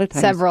a lot of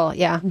times. Several,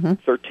 yeah. Mm-hmm.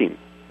 13.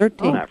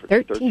 On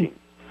average. 13.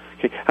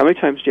 Okay. How many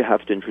times do you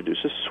have to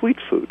introduce a sweet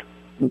food?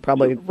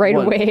 Probably right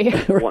away.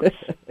 Once.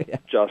 Yeah.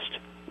 Just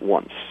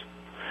once.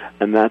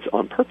 And that's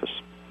on purpose.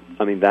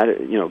 I mean,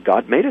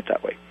 God made it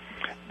that way.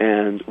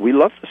 And we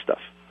love the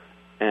stuff.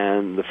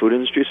 And the food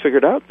industry has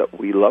figured out that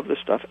we love this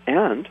stuff,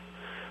 and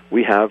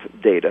we have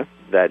data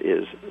that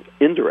is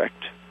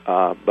indirect,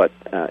 but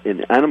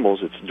in animals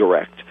it's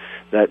direct,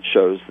 that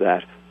shows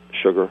that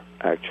sugar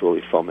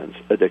actually foments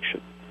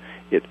addiction.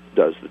 It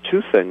does the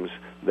 2 things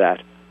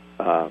that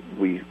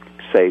we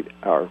say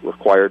are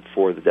required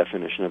for the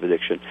definition of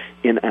addiction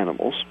in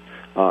animals,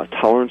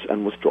 tolerance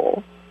and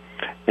withdrawal.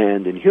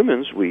 And in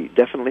humans, we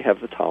definitely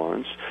have the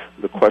tolerance.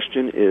 The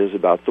question is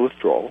about the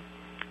withdrawal.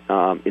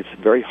 It's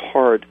very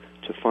hard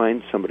to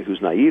find somebody who's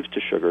naive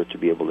to sugar to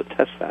be able to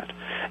test that.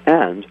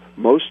 And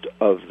most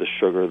of the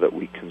sugar that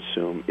we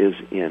consume is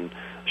in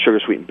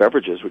sugar-sweetened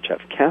beverages, which have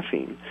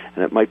caffeine,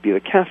 and it might be the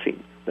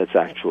caffeine that's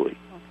actually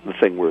the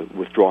thing we're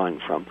withdrawing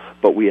from.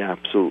 But we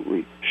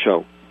absolutely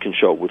can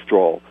show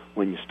withdrawal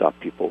when you stop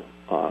people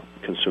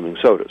consuming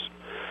sodas.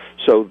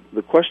 So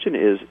the question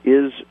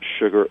is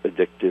sugar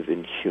addictive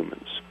in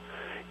humans?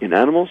 In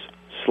animals,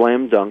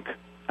 slam dunk,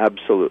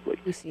 absolutely.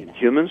 In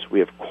humans, we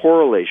have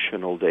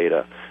correlational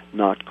data,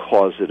 not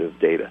causative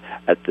data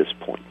at this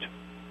point.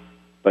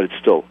 But it's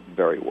still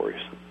very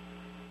worrisome.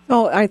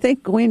 So I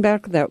think going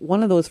back to that,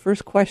 one of those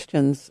first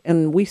questions,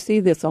 and we see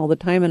this all the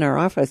time in our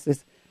office,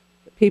 is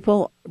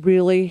people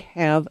really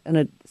have,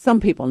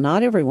 some people,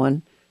 not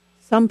everyone,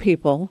 some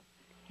people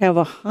have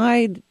a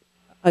high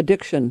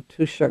addiction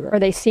to sugar. Or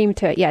they seem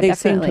to, they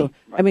definitely. Seem to.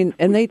 I mean,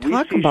 and they talk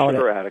about it. We see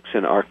sugar addicts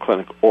in our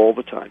clinic all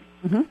the time.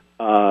 Mm-hmm.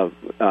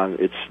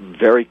 It's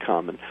very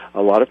common.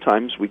 A lot of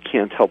times we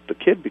can't help the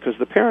kid because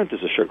the parent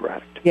is a sugar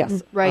addict.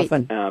 Yes, right.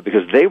 Often.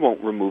 Because they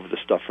won't remove the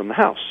stuff from the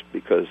house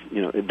because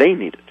they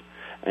need it,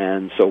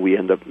 and so we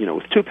end up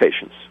with two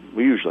patients.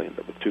 We usually end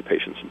up with two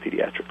patients in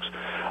pediatrics.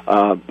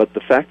 But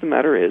the fact of the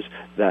matter is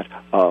that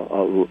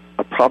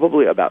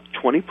probably about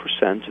 20%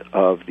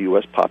 of the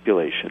U.S.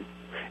 population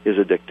is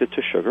addicted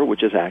to sugar,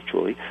 which is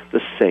actually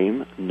the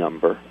same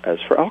number as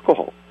for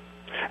alcohol.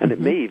 And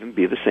it may even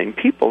be the same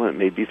people, and it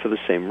may be for the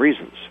same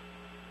reasons.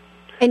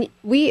 And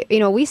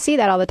we see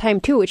that all the time,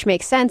 too, which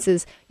makes sense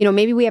is,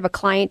 maybe we have a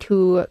client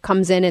who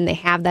comes in and they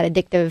have that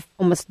addictive,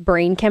 almost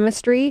brain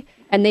chemistry,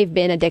 and they've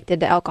been addicted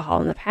to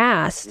alcohol in the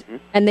past,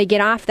 and they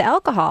get off the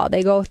alcohol.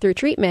 They go through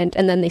treatment,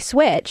 and then they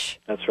switch.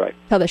 That's right.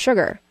 To the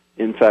sugar.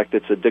 In fact,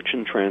 it's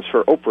addiction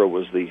transfer. Oprah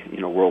was the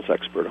world's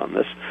expert on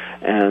this,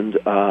 and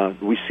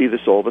we see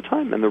this all the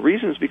time. And the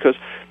reason is because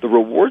the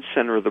reward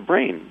center of the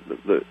brain,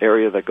 the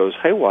area that goes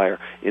haywire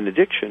in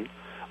addiction,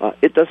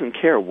 it doesn't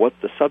care what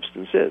the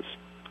substance is.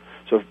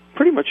 So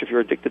pretty much if you're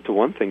addicted to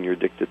one thing, you're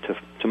addicted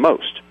to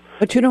most.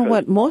 But you know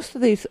what?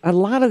 A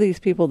lot of these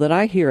people that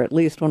I hear, at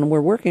least when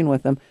we're working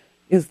with them,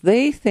 is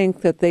they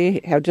think that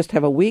they just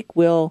have a weak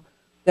will,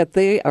 that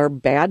they are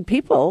bad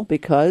people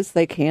because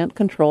they can't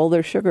control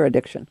their sugar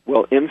addiction.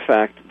 Well, in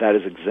fact, that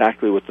is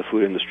exactly what the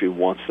food industry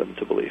wants them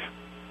to believe.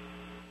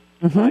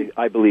 Mm-hmm.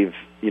 I believe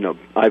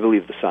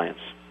the science.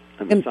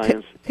 And the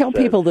science tell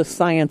people the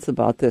science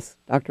about this,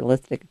 Dr.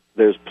 Lustig.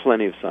 There's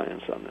plenty of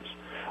science on this.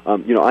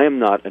 I am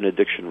not an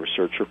addiction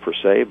researcher per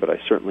se, but I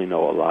certainly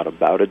know a lot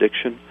about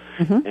addiction.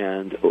 Mm-hmm.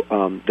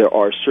 And there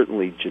are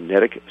certainly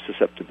genetic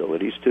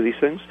susceptibilities to these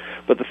things.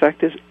 But the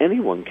fact is,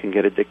 anyone can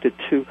get addicted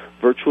to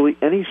virtually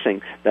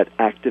anything that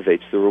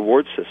activates the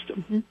reward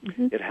system.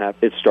 Mm-hmm.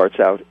 Mm-hmm. It starts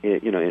out,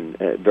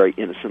 very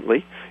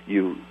innocently.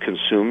 You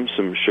consume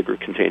some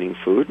sugar-containing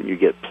food, and you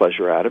get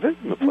pleasure out of it,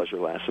 and the pleasure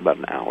lasts about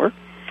an hour.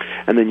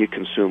 And then you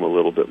consume a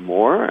little bit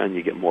more, and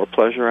you get more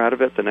pleasure out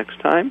of it the next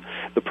time.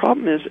 The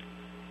problem is,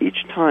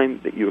 each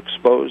time that you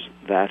expose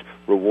that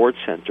reward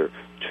center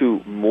to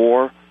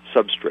more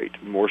substrate,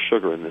 more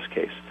sugar in this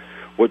case,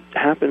 what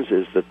happens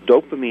is that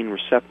dopamine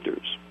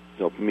receptors,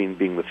 dopamine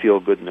being the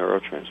feel-good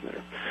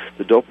neurotransmitter,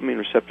 the dopamine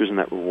receptors in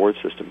that reward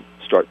system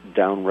start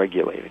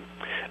down-regulating.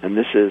 And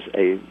this is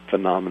a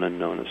phenomenon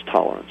known as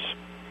tolerance.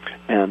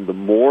 And the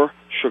more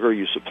sugar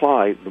you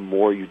supply, the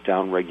more you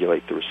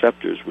down-regulate the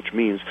receptors, which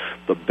means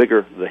the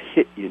bigger the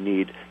hit you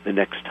need the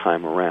next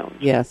time around.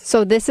 Yes.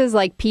 So this is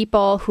like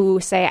people who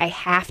say, I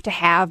have to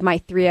have my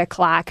 3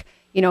 o'clock,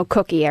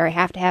 cookie, or I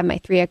have to have my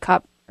 3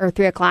 o'clock, Rice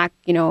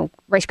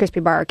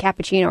Krispie bar or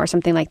cappuccino or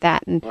something like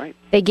that. And right.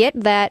 They get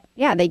that,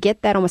 they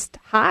get that almost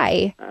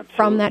high Absolutely.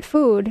 From that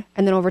food,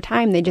 and then over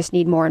time they just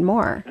need more and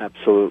more.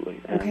 Absolutely.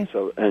 And okay.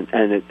 So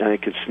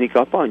it can sneak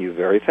up on you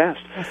very fast.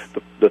 Yes.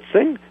 The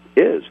thing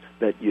is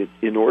that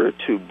in order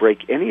to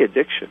break any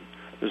addiction,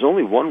 there's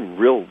only one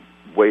real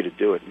way to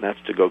do it, and that's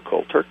to go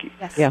cold turkey.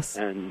 Yes.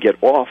 And get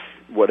off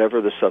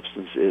whatever the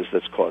substance is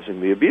that's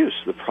causing the abuse.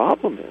 The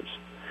problem is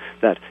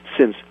that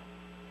since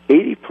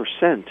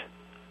 80%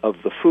 of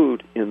the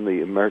food in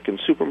the American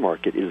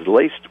supermarket is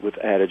laced with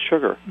added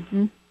sugar,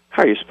 mm-hmm.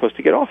 how are you supposed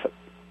to get off it?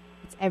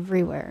 It's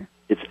everywhere.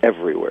 It's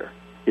everywhere.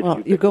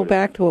 You go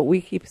back to what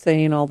we keep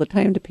saying all the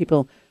time to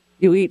people.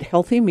 You eat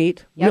healthy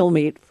meat, real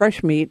meat,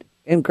 fresh meat,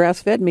 and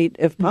grass-fed meat,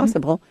 if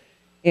possible,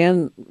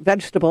 and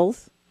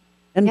vegetables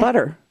and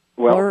butter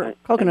or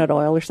coconut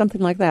oil or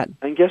something like that.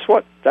 And guess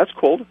what? That's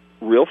called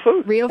real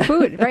food. Real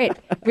food, right.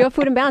 Real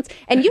food and balance.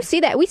 And you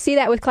see that. We see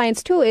that with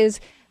clients, too, is,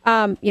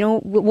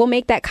 we'll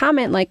make that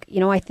comment like,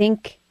 I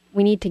think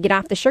we need to get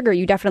off the sugar.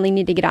 You definitely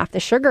need to get off the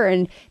sugar.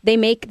 And they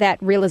make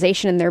that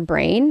realization in their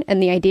brain,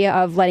 and the idea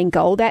of letting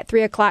go that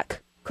 3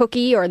 o'clock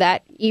cookie or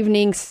that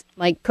evening's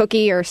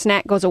cookie or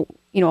snack goes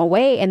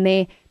away, and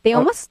they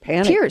almost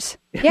panic. Tears.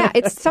 Yeah,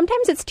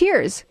 sometimes it's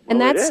tears,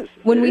 and that's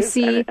when we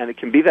see. And it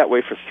can be that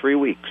way for 3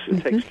 weeks.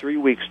 It takes 3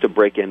 weeks to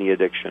break any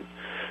addiction.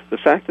 The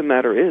fact of the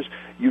matter is,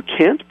 you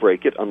can't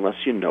break it unless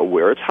you know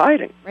where it's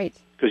hiding. Right.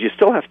 Because you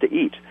still have to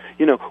eat.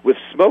 With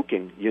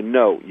smoking, you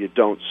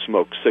don't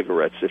smoke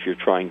cigarettes if you're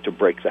trying to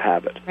break the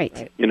habit.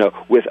 Right.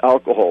 With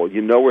alcohol,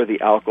 you know where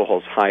the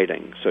alcohol's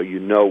hiding, so you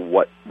know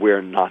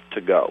where not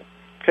to go.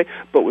 Okay,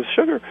 but with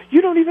sugar,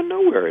 you don't even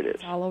know where it is.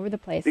 It's all over the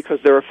place. Because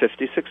there are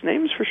 56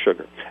 names for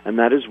sugar. And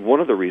that is one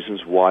of the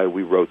reasons why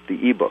we wrote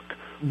the ebook,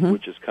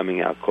 which is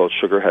coming out, called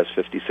Sugar Has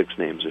 56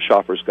 Names, a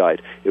shopper's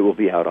guide. It will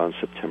be out on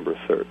September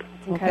 3rd.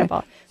 It's incredible.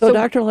 Okay. So,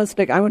 Dr.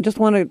 Lustig, I would just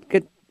want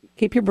to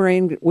keep your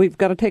brain. We've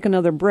got to take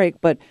another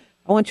break, but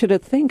I want you to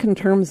think in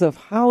terms of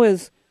how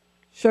is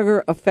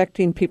sugar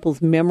affecting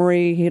people's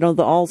memory, the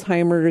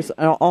Alzheimer's,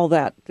 all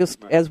that. Just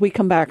as we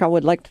come back, I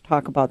would like to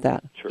talk about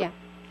that. Sure. Yeah.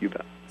 You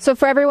bet. So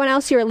for everyone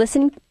else who are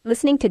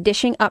listening to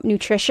Dishing Up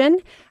Nutrition,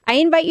 I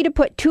invite you to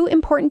put 2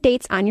 important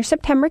dates on your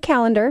September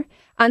calendar.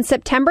 On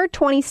September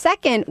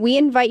 22nd, we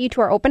invite you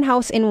to our open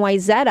house in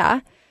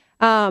Wayzata.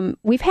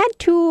 We've had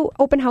 2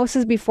 open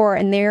houses before,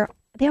 and they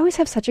always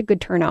have such a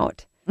good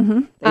turnout.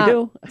 Mm-hmm. They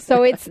do.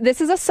 So this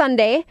is a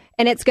Sunday,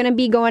 and it's going to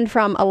be going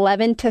from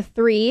 11 to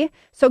 3.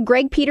 So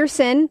Greg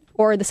Peterson,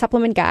 or the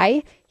supplement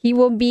guy, he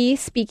will be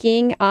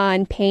speaking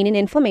on pain and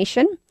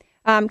inflammation.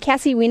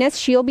 Cassie Wienes,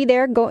 she'll be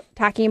there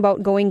talking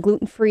about going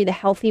gluten-free the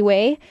healthy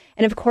way.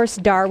 And of course,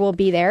 Dar will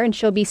be there, and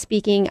she'll be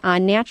speaking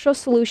on natural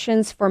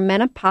solutions for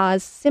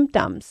menopause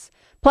symptoms.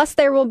 Plus,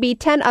 there will be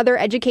 10 other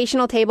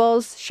educational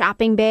tables,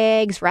 shopping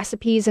bags,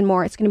 recipes, and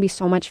more. It's going to be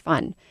so much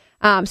fun.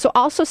 So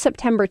also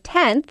September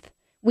 10th,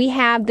 we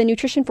have the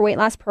Nutrition for Weight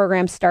Loss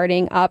program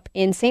starting up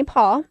in St.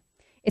 Paul.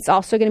 It's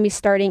also going to be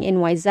starting in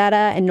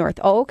Wayzata and North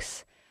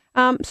Oaks.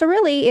 So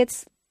really,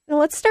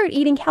 let's start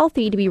eating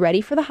healthy to be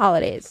ready for the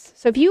holidays.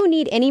 So if you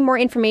need any more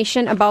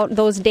information about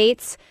those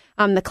dates,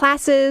 the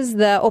classes,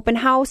 the open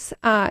house,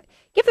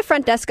 give the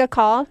front desk a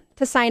call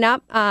to sign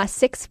up,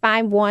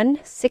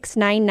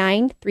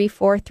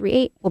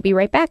 651-699-3438. We'll be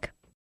right back.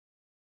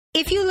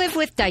 If you live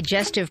with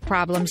digestive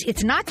problems,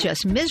 it's not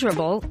just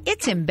miserable,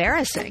 it's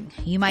embarrassing.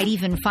 You might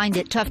even find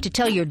it tough to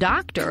tell your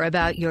doctor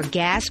about your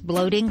gas,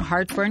 bloating,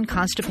 heartburn,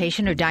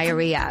 constipation, or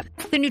diarrhea.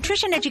 The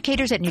nutrition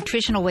educators at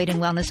Nutritional Weight and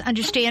Wellness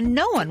understand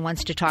no one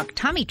wants to talk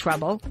tummy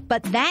trouble,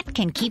 but that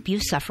can keep you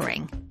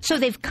suffering. So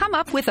they've come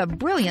up with a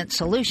brilliant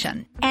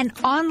solution, an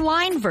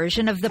online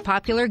version of the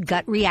popular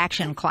gut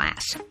reaction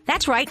class.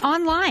 That's right,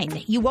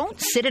 online. You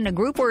won't sit in a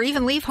group or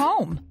even leave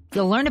home.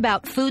 You'll learn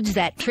about foods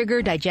that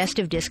trigger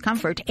digestive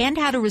discomfort and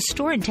how to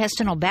restore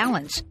intestinal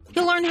balance.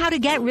 You'll learn how to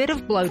get rid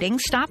of bloating,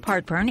 stop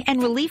heartburn,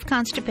 and relieve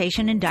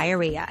constipation and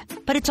diarrhea.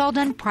 But it's all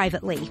done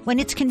privately, when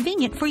it's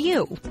convenient for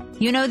you.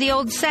 You know the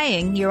old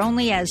saying, you're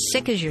only as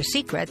sick as your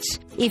secrets.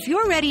 If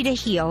you're ready to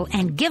heal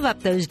and give up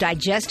those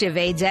digestive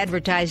aids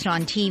advertised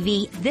on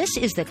TV, this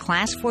is the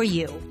class for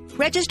you.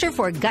 Register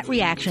for Gut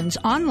Reactions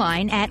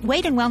online at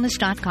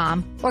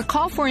weightandwellness.com or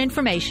call for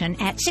information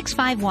at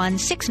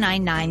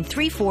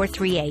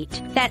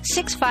 651-699-3438. That's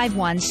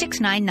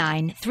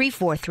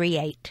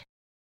 651-699-3438.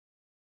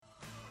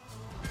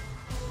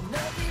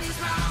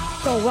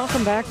 So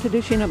welcome back to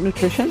Dishing Up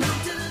Nutrition.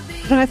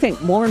 And I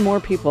think more and more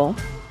people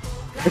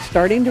are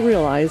starting to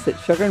realize that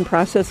sugar and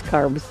processed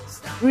carbs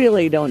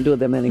really don't do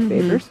them any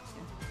favors.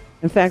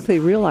 In fact, they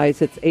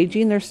realize it's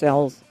aging their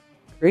cells,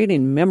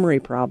 creating memory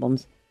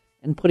problems,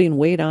 and putting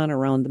weight on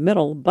around the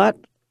middle, but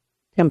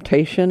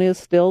temptation is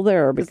still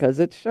there because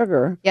it's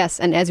sugar. Yes,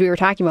 and as we were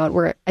talking about,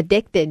 we're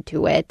addicted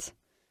to it.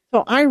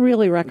 So I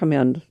really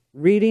recommend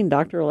reading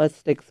Dr.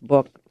 Lustig's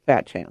book,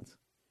 Fat Chance.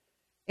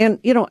 And,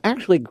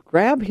 actually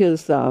grab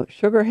his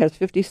Sugar Has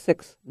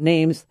 56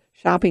 Names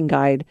shopping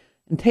guide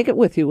and take it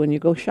with you when you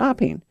go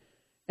shopping.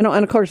 And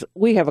of course,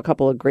 we have a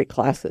couple of great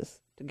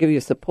classes to give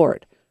you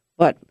support,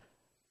 but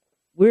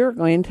we're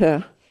going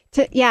to...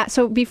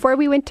 So before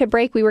we went to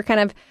break, we were kind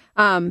of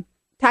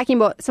talking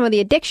about some of the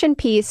addiction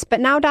piece, but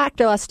now,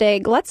 Dr.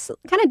 Lustig, let's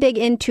kind of dig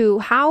into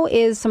how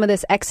is some of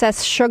this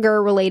excess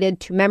sugar related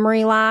to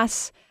memory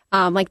loss,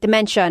 like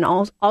dementia and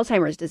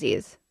Alzheimer's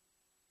disease.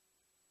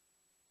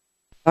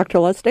 Dr.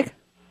 Lustig?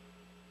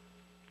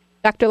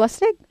 Dr.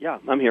 Lustig? Yeah,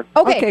 I'm here.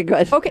 Okay,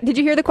 good. Okay, did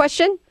you hear the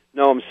question?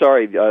 No, I'm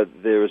sorry.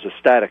 There was a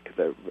static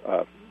there.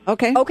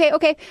 Okay.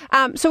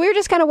 So we were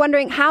just kind of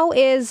wondering, how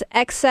is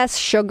excess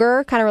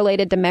sugar kind of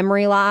related to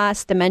memory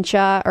loss,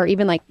 dementia, or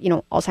even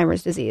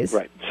Alzheimer's disease?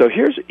 Right. So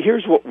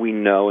here's what we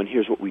know, and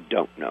here's what we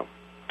don't know.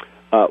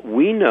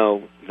 We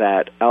know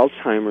that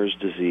Alzheimer's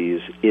disease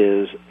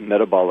is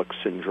metabolic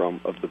syndrome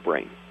of the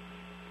brain.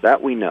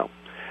 That we know.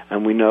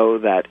 And we know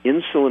that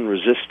insulin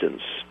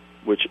resistance,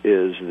 which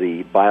is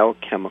the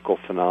biochemical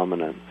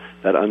phenomenon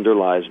that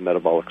underlies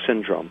metabolic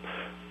syndrome,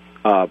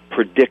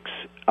 predicts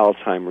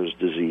Alzheimer's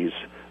disease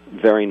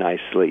very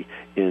nicely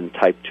in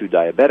type 2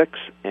 diabetics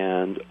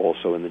and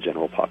also in the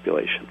general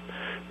population.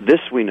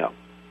 This we know.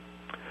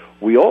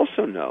 We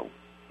also know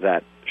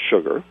that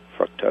sugar,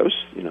 fructose,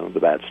 the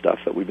bad stuff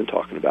that we've been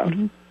talking about,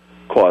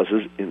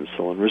 causes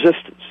insulin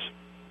resistance.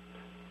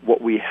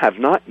 What we have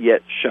not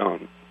yet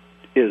shown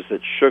is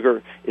that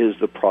sugar is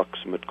the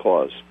proximate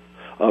cause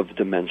of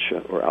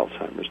dementia or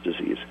Alzheimer's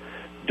disease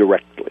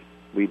directly.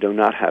 We do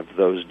not have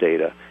those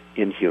data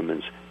in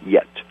humans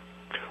yet.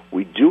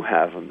 We do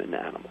have them in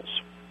animals.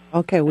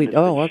 Okay,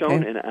 It's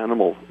shown in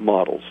animal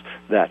models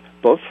that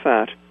both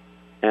fat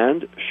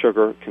and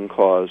sugar can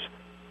cause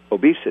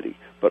obesity,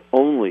 but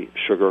only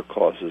sugar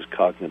causes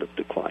cognitive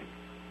decline.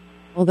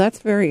 Well, that's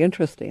very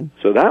interesting.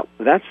 So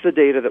that's the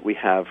data that we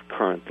have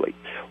currently.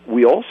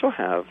 We also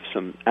have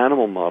some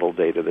animal model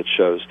data that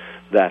shows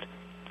that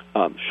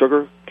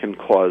sugar can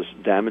cause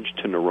damage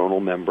to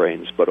neuronal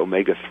membranes, but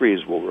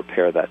omega-3s will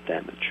repair that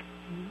damage.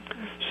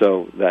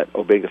 So that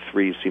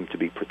omega-3s seem to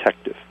be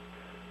protective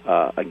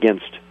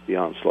against the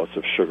onslaughts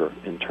of sugar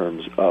in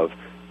terms of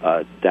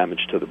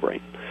damage to the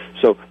brain.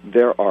 So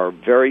there are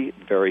very,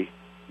 very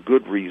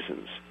good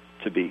reasons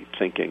to be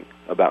thinking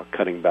about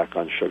cutting back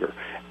on sugar,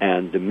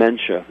 and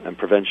dementia and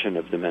prevention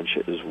of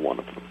dementia is one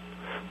of them.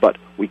 But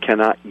we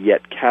cannot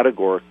yet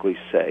categorically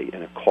say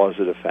in a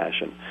causative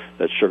fashion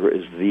that sugar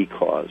is the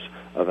cause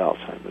of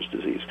Alzheimer's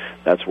disease.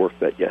 That's work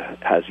that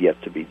has yet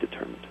to be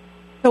determined.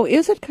 So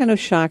is it kind of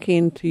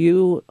shocking to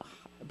you,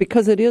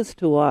 because it is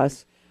to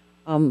us,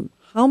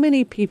 how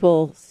many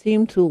people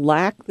seem to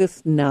lack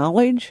this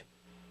knowledge?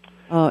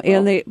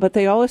 But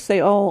they always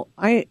say, "Oh,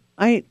 I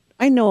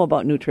know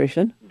about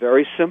nutrition."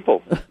 Very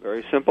simple.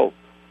 Very simple.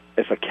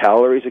 If a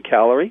calorie is a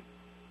calorie,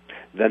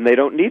 then they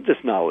don't need this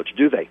knowledge,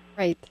 do they?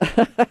 Right.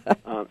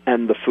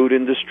 And the food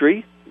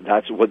industry,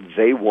 that's what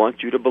they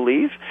want you to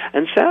believe.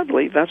 And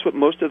sadly, that's what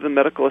most of the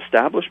medical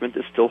establishment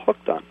is still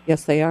hooked on.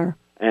 Yes, they are.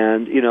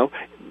 And,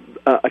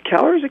 a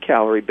calorie is a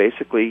calorie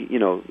basically,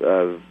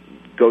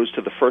 goes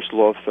to the first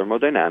law of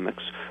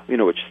thermodynamics,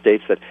 which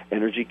states that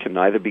energy can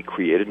neither be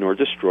created nor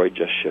destroyed,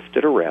 just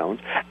shifted around.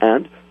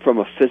 And from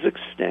a physics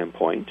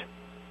standpoint,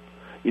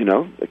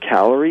 a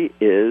calorie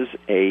is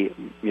a,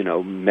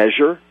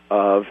 measure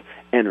of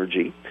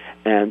energy,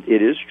 and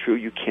it is true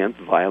you can't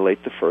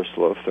violate the first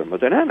law of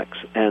thermodynamics.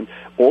 And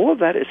all of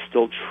that is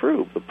still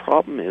true. The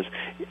problem is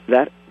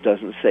that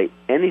doesn't say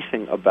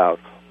anything about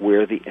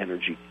where the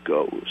energy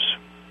goes.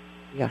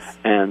 Yes.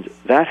 And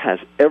that has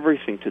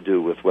everything to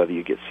do with whether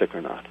you get sick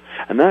or not.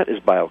 And that is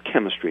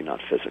biochemistry,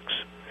 not physics.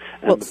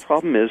 And the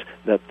problem is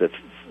that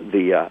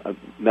the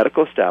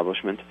medical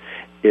establishment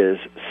is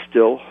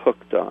still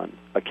hooked on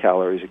a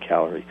calorie is a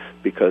calorie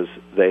because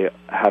they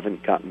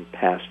haven't gotten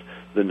past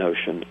the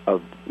notion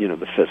of,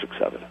 the physics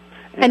of it.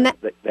 And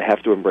they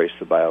have to embrace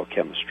the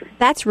biochemistry.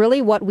 That's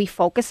really what we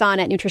focus on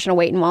at Nutritional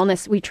Weight and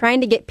Wellness. We're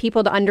trying to get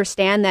people to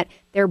understand that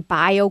their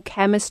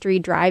biochemistry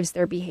drives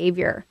their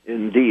behavior.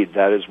 Indeed,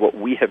 that is what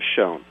we have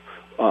shown,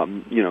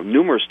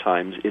 numerous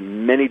times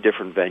in many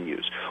different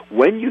venues.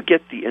 When you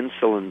get the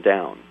insulin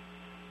down,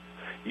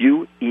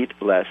 you eat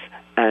less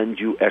and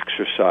you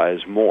exercise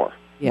more.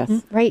 Yes.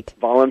 Mm-hmm. Right.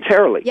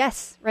 Voluntarily.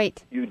 Yes,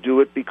 right. You do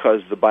it because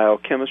the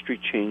biochemistry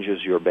changes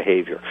your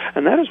behavior.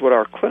 And that is what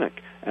our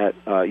clinic at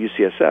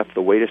UCSF,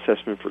 the Weight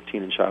Assessment for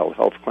Teen and Child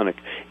Health Clinic,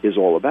 is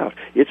all about.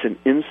 It's an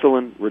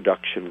insulin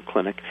reduction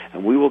clinic,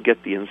 and we will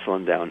get the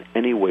insulin down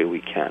any way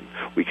we can.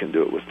 We can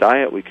do it with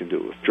diet, we can do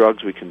it with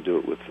drugs, we can do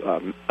it with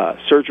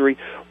surgery,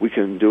 we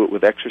can do it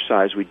with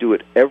exercise. We do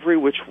it every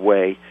which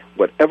way.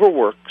 Whatever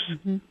works,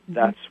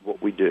 that's what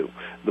we do.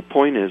 The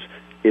point is,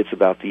 it's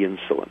about the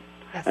insulin.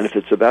 Yes. And if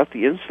it's about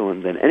the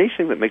insulin, then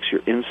anything that makes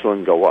your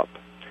insulin go up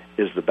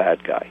is the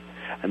bad guy.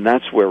 And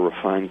that's where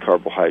refined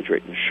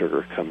carbohydrate and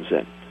sugar comes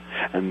in.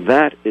 And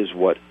that is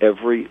what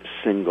every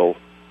single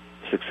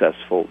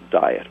successful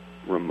diet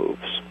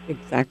removes.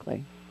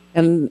 Exactly.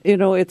 And,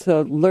 it's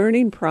a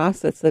learning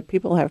process that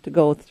people have to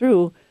go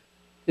through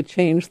to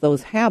change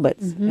those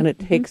habits, and it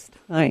takes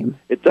time.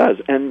 It does.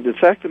 And the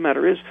fact of the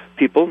matter is,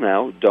 people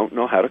now don't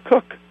know how to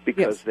cook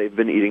because they've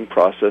been eating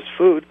processed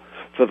food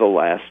for the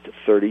last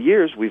 30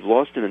 years. We've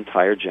lost an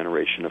entire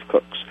generation of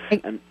cooks.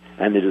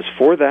 And it is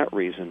for that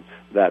reason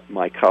that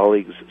my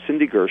colleagues,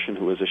 Cindy Gershon,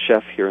 who is a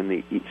chef here in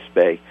the East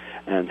Bay,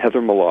 and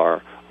Heather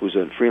Millar, who's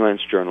a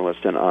freelance journalist,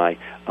 and I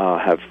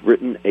have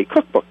written a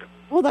cookbook.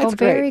 Oh, that's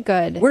great. Very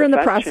good. We're in the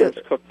Fat process.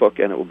 Chance cookbook,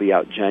 and it will be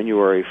out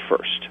January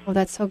 1st. Oh,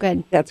 that's so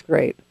good. That's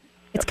great.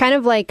 It's kind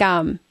of like,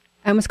 I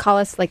almost call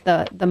us like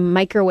the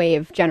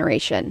microwave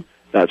generation.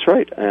 That's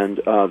right. And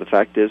the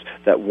fact is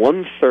that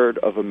 1/3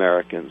 of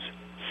Americans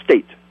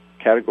state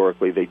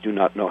categorically they do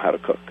not know how to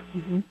cook.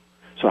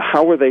 So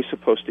how are they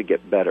supposed to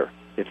get better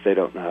if they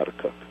don't know how to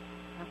cook?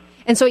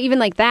 And so even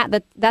like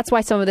that's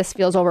why some of this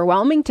feels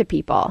overwhelming to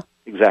people.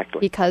 Exactly.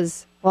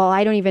 Because,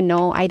 I don't even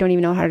know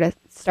how to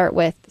start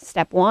with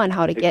step one,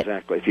 how to get...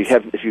 Exactly.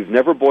 If you've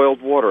never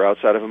boiled water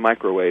outside of a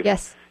microwave,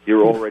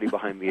 you're already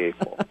behind the 8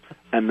 ball.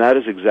 And that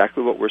is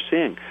exactly what we're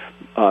seeing.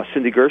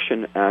 Cindy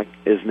Gershon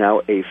is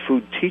now a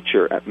food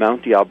teacher at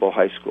Mount Diablo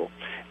High School.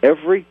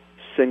 Every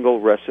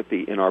single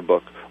recipe in our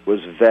book was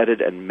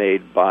vetted and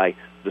made by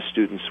the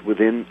students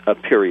within a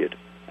period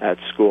at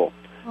school.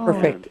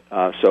 Perfect.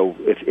 And, so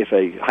if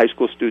a high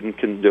school student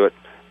can do it,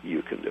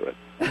 you can do it.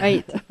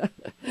 Right.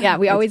 Yeah,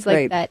 we always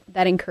like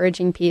that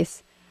encouraging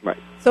piece. Right.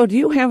 So do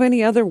you have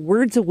any other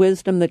words of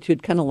wisdom that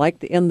you'd kind of like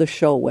to end the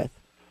show with?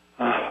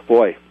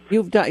 Boy.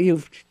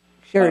 You've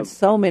shared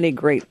so many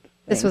great things.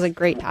 This was a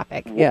great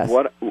topic. Yes.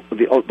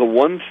 The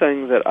one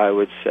thing that I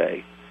would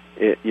say,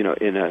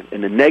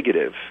 in a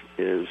negative,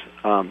 is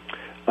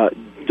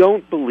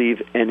don't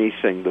believe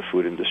anything the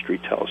food industry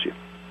tells you.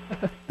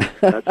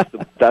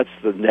 That's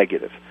the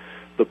negative.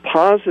 The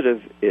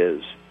positive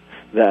is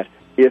that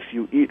if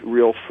you eat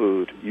real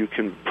food, you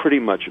can pretty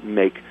much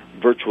make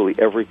virtually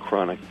every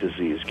chronic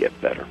disease get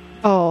better.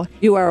 Oh,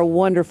 you are a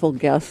wonderful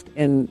guest,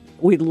 and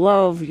we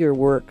love your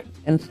work.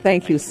 And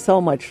thank you so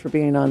much for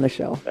being on the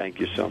show. Thank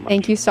you so much.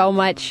 Thank you so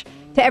much.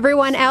 To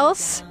everyone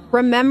else,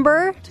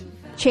 remember,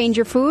 change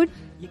your food,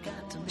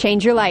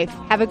 change your life.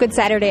 Have a good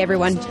Saturday,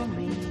 everyone.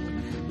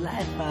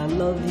 Life, I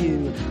love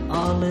you,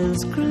 all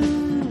is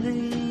groovy.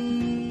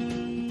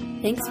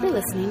 Thanks for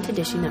listening to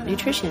Dishing Up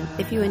Nutrition.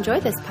 If you enjoy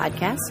this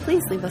podcast,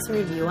 please leave us a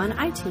review on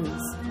iTunes.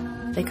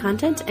 The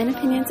content and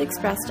opinions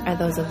expressed are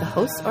those of the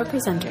hosts or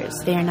presenters.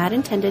 They are not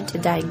intended to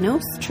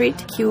diagnose,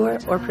 treat, cure,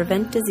 or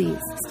prevent disease.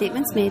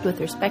 Statements made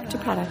with respect to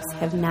products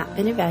have not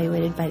been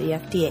evaluated by the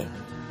FDA.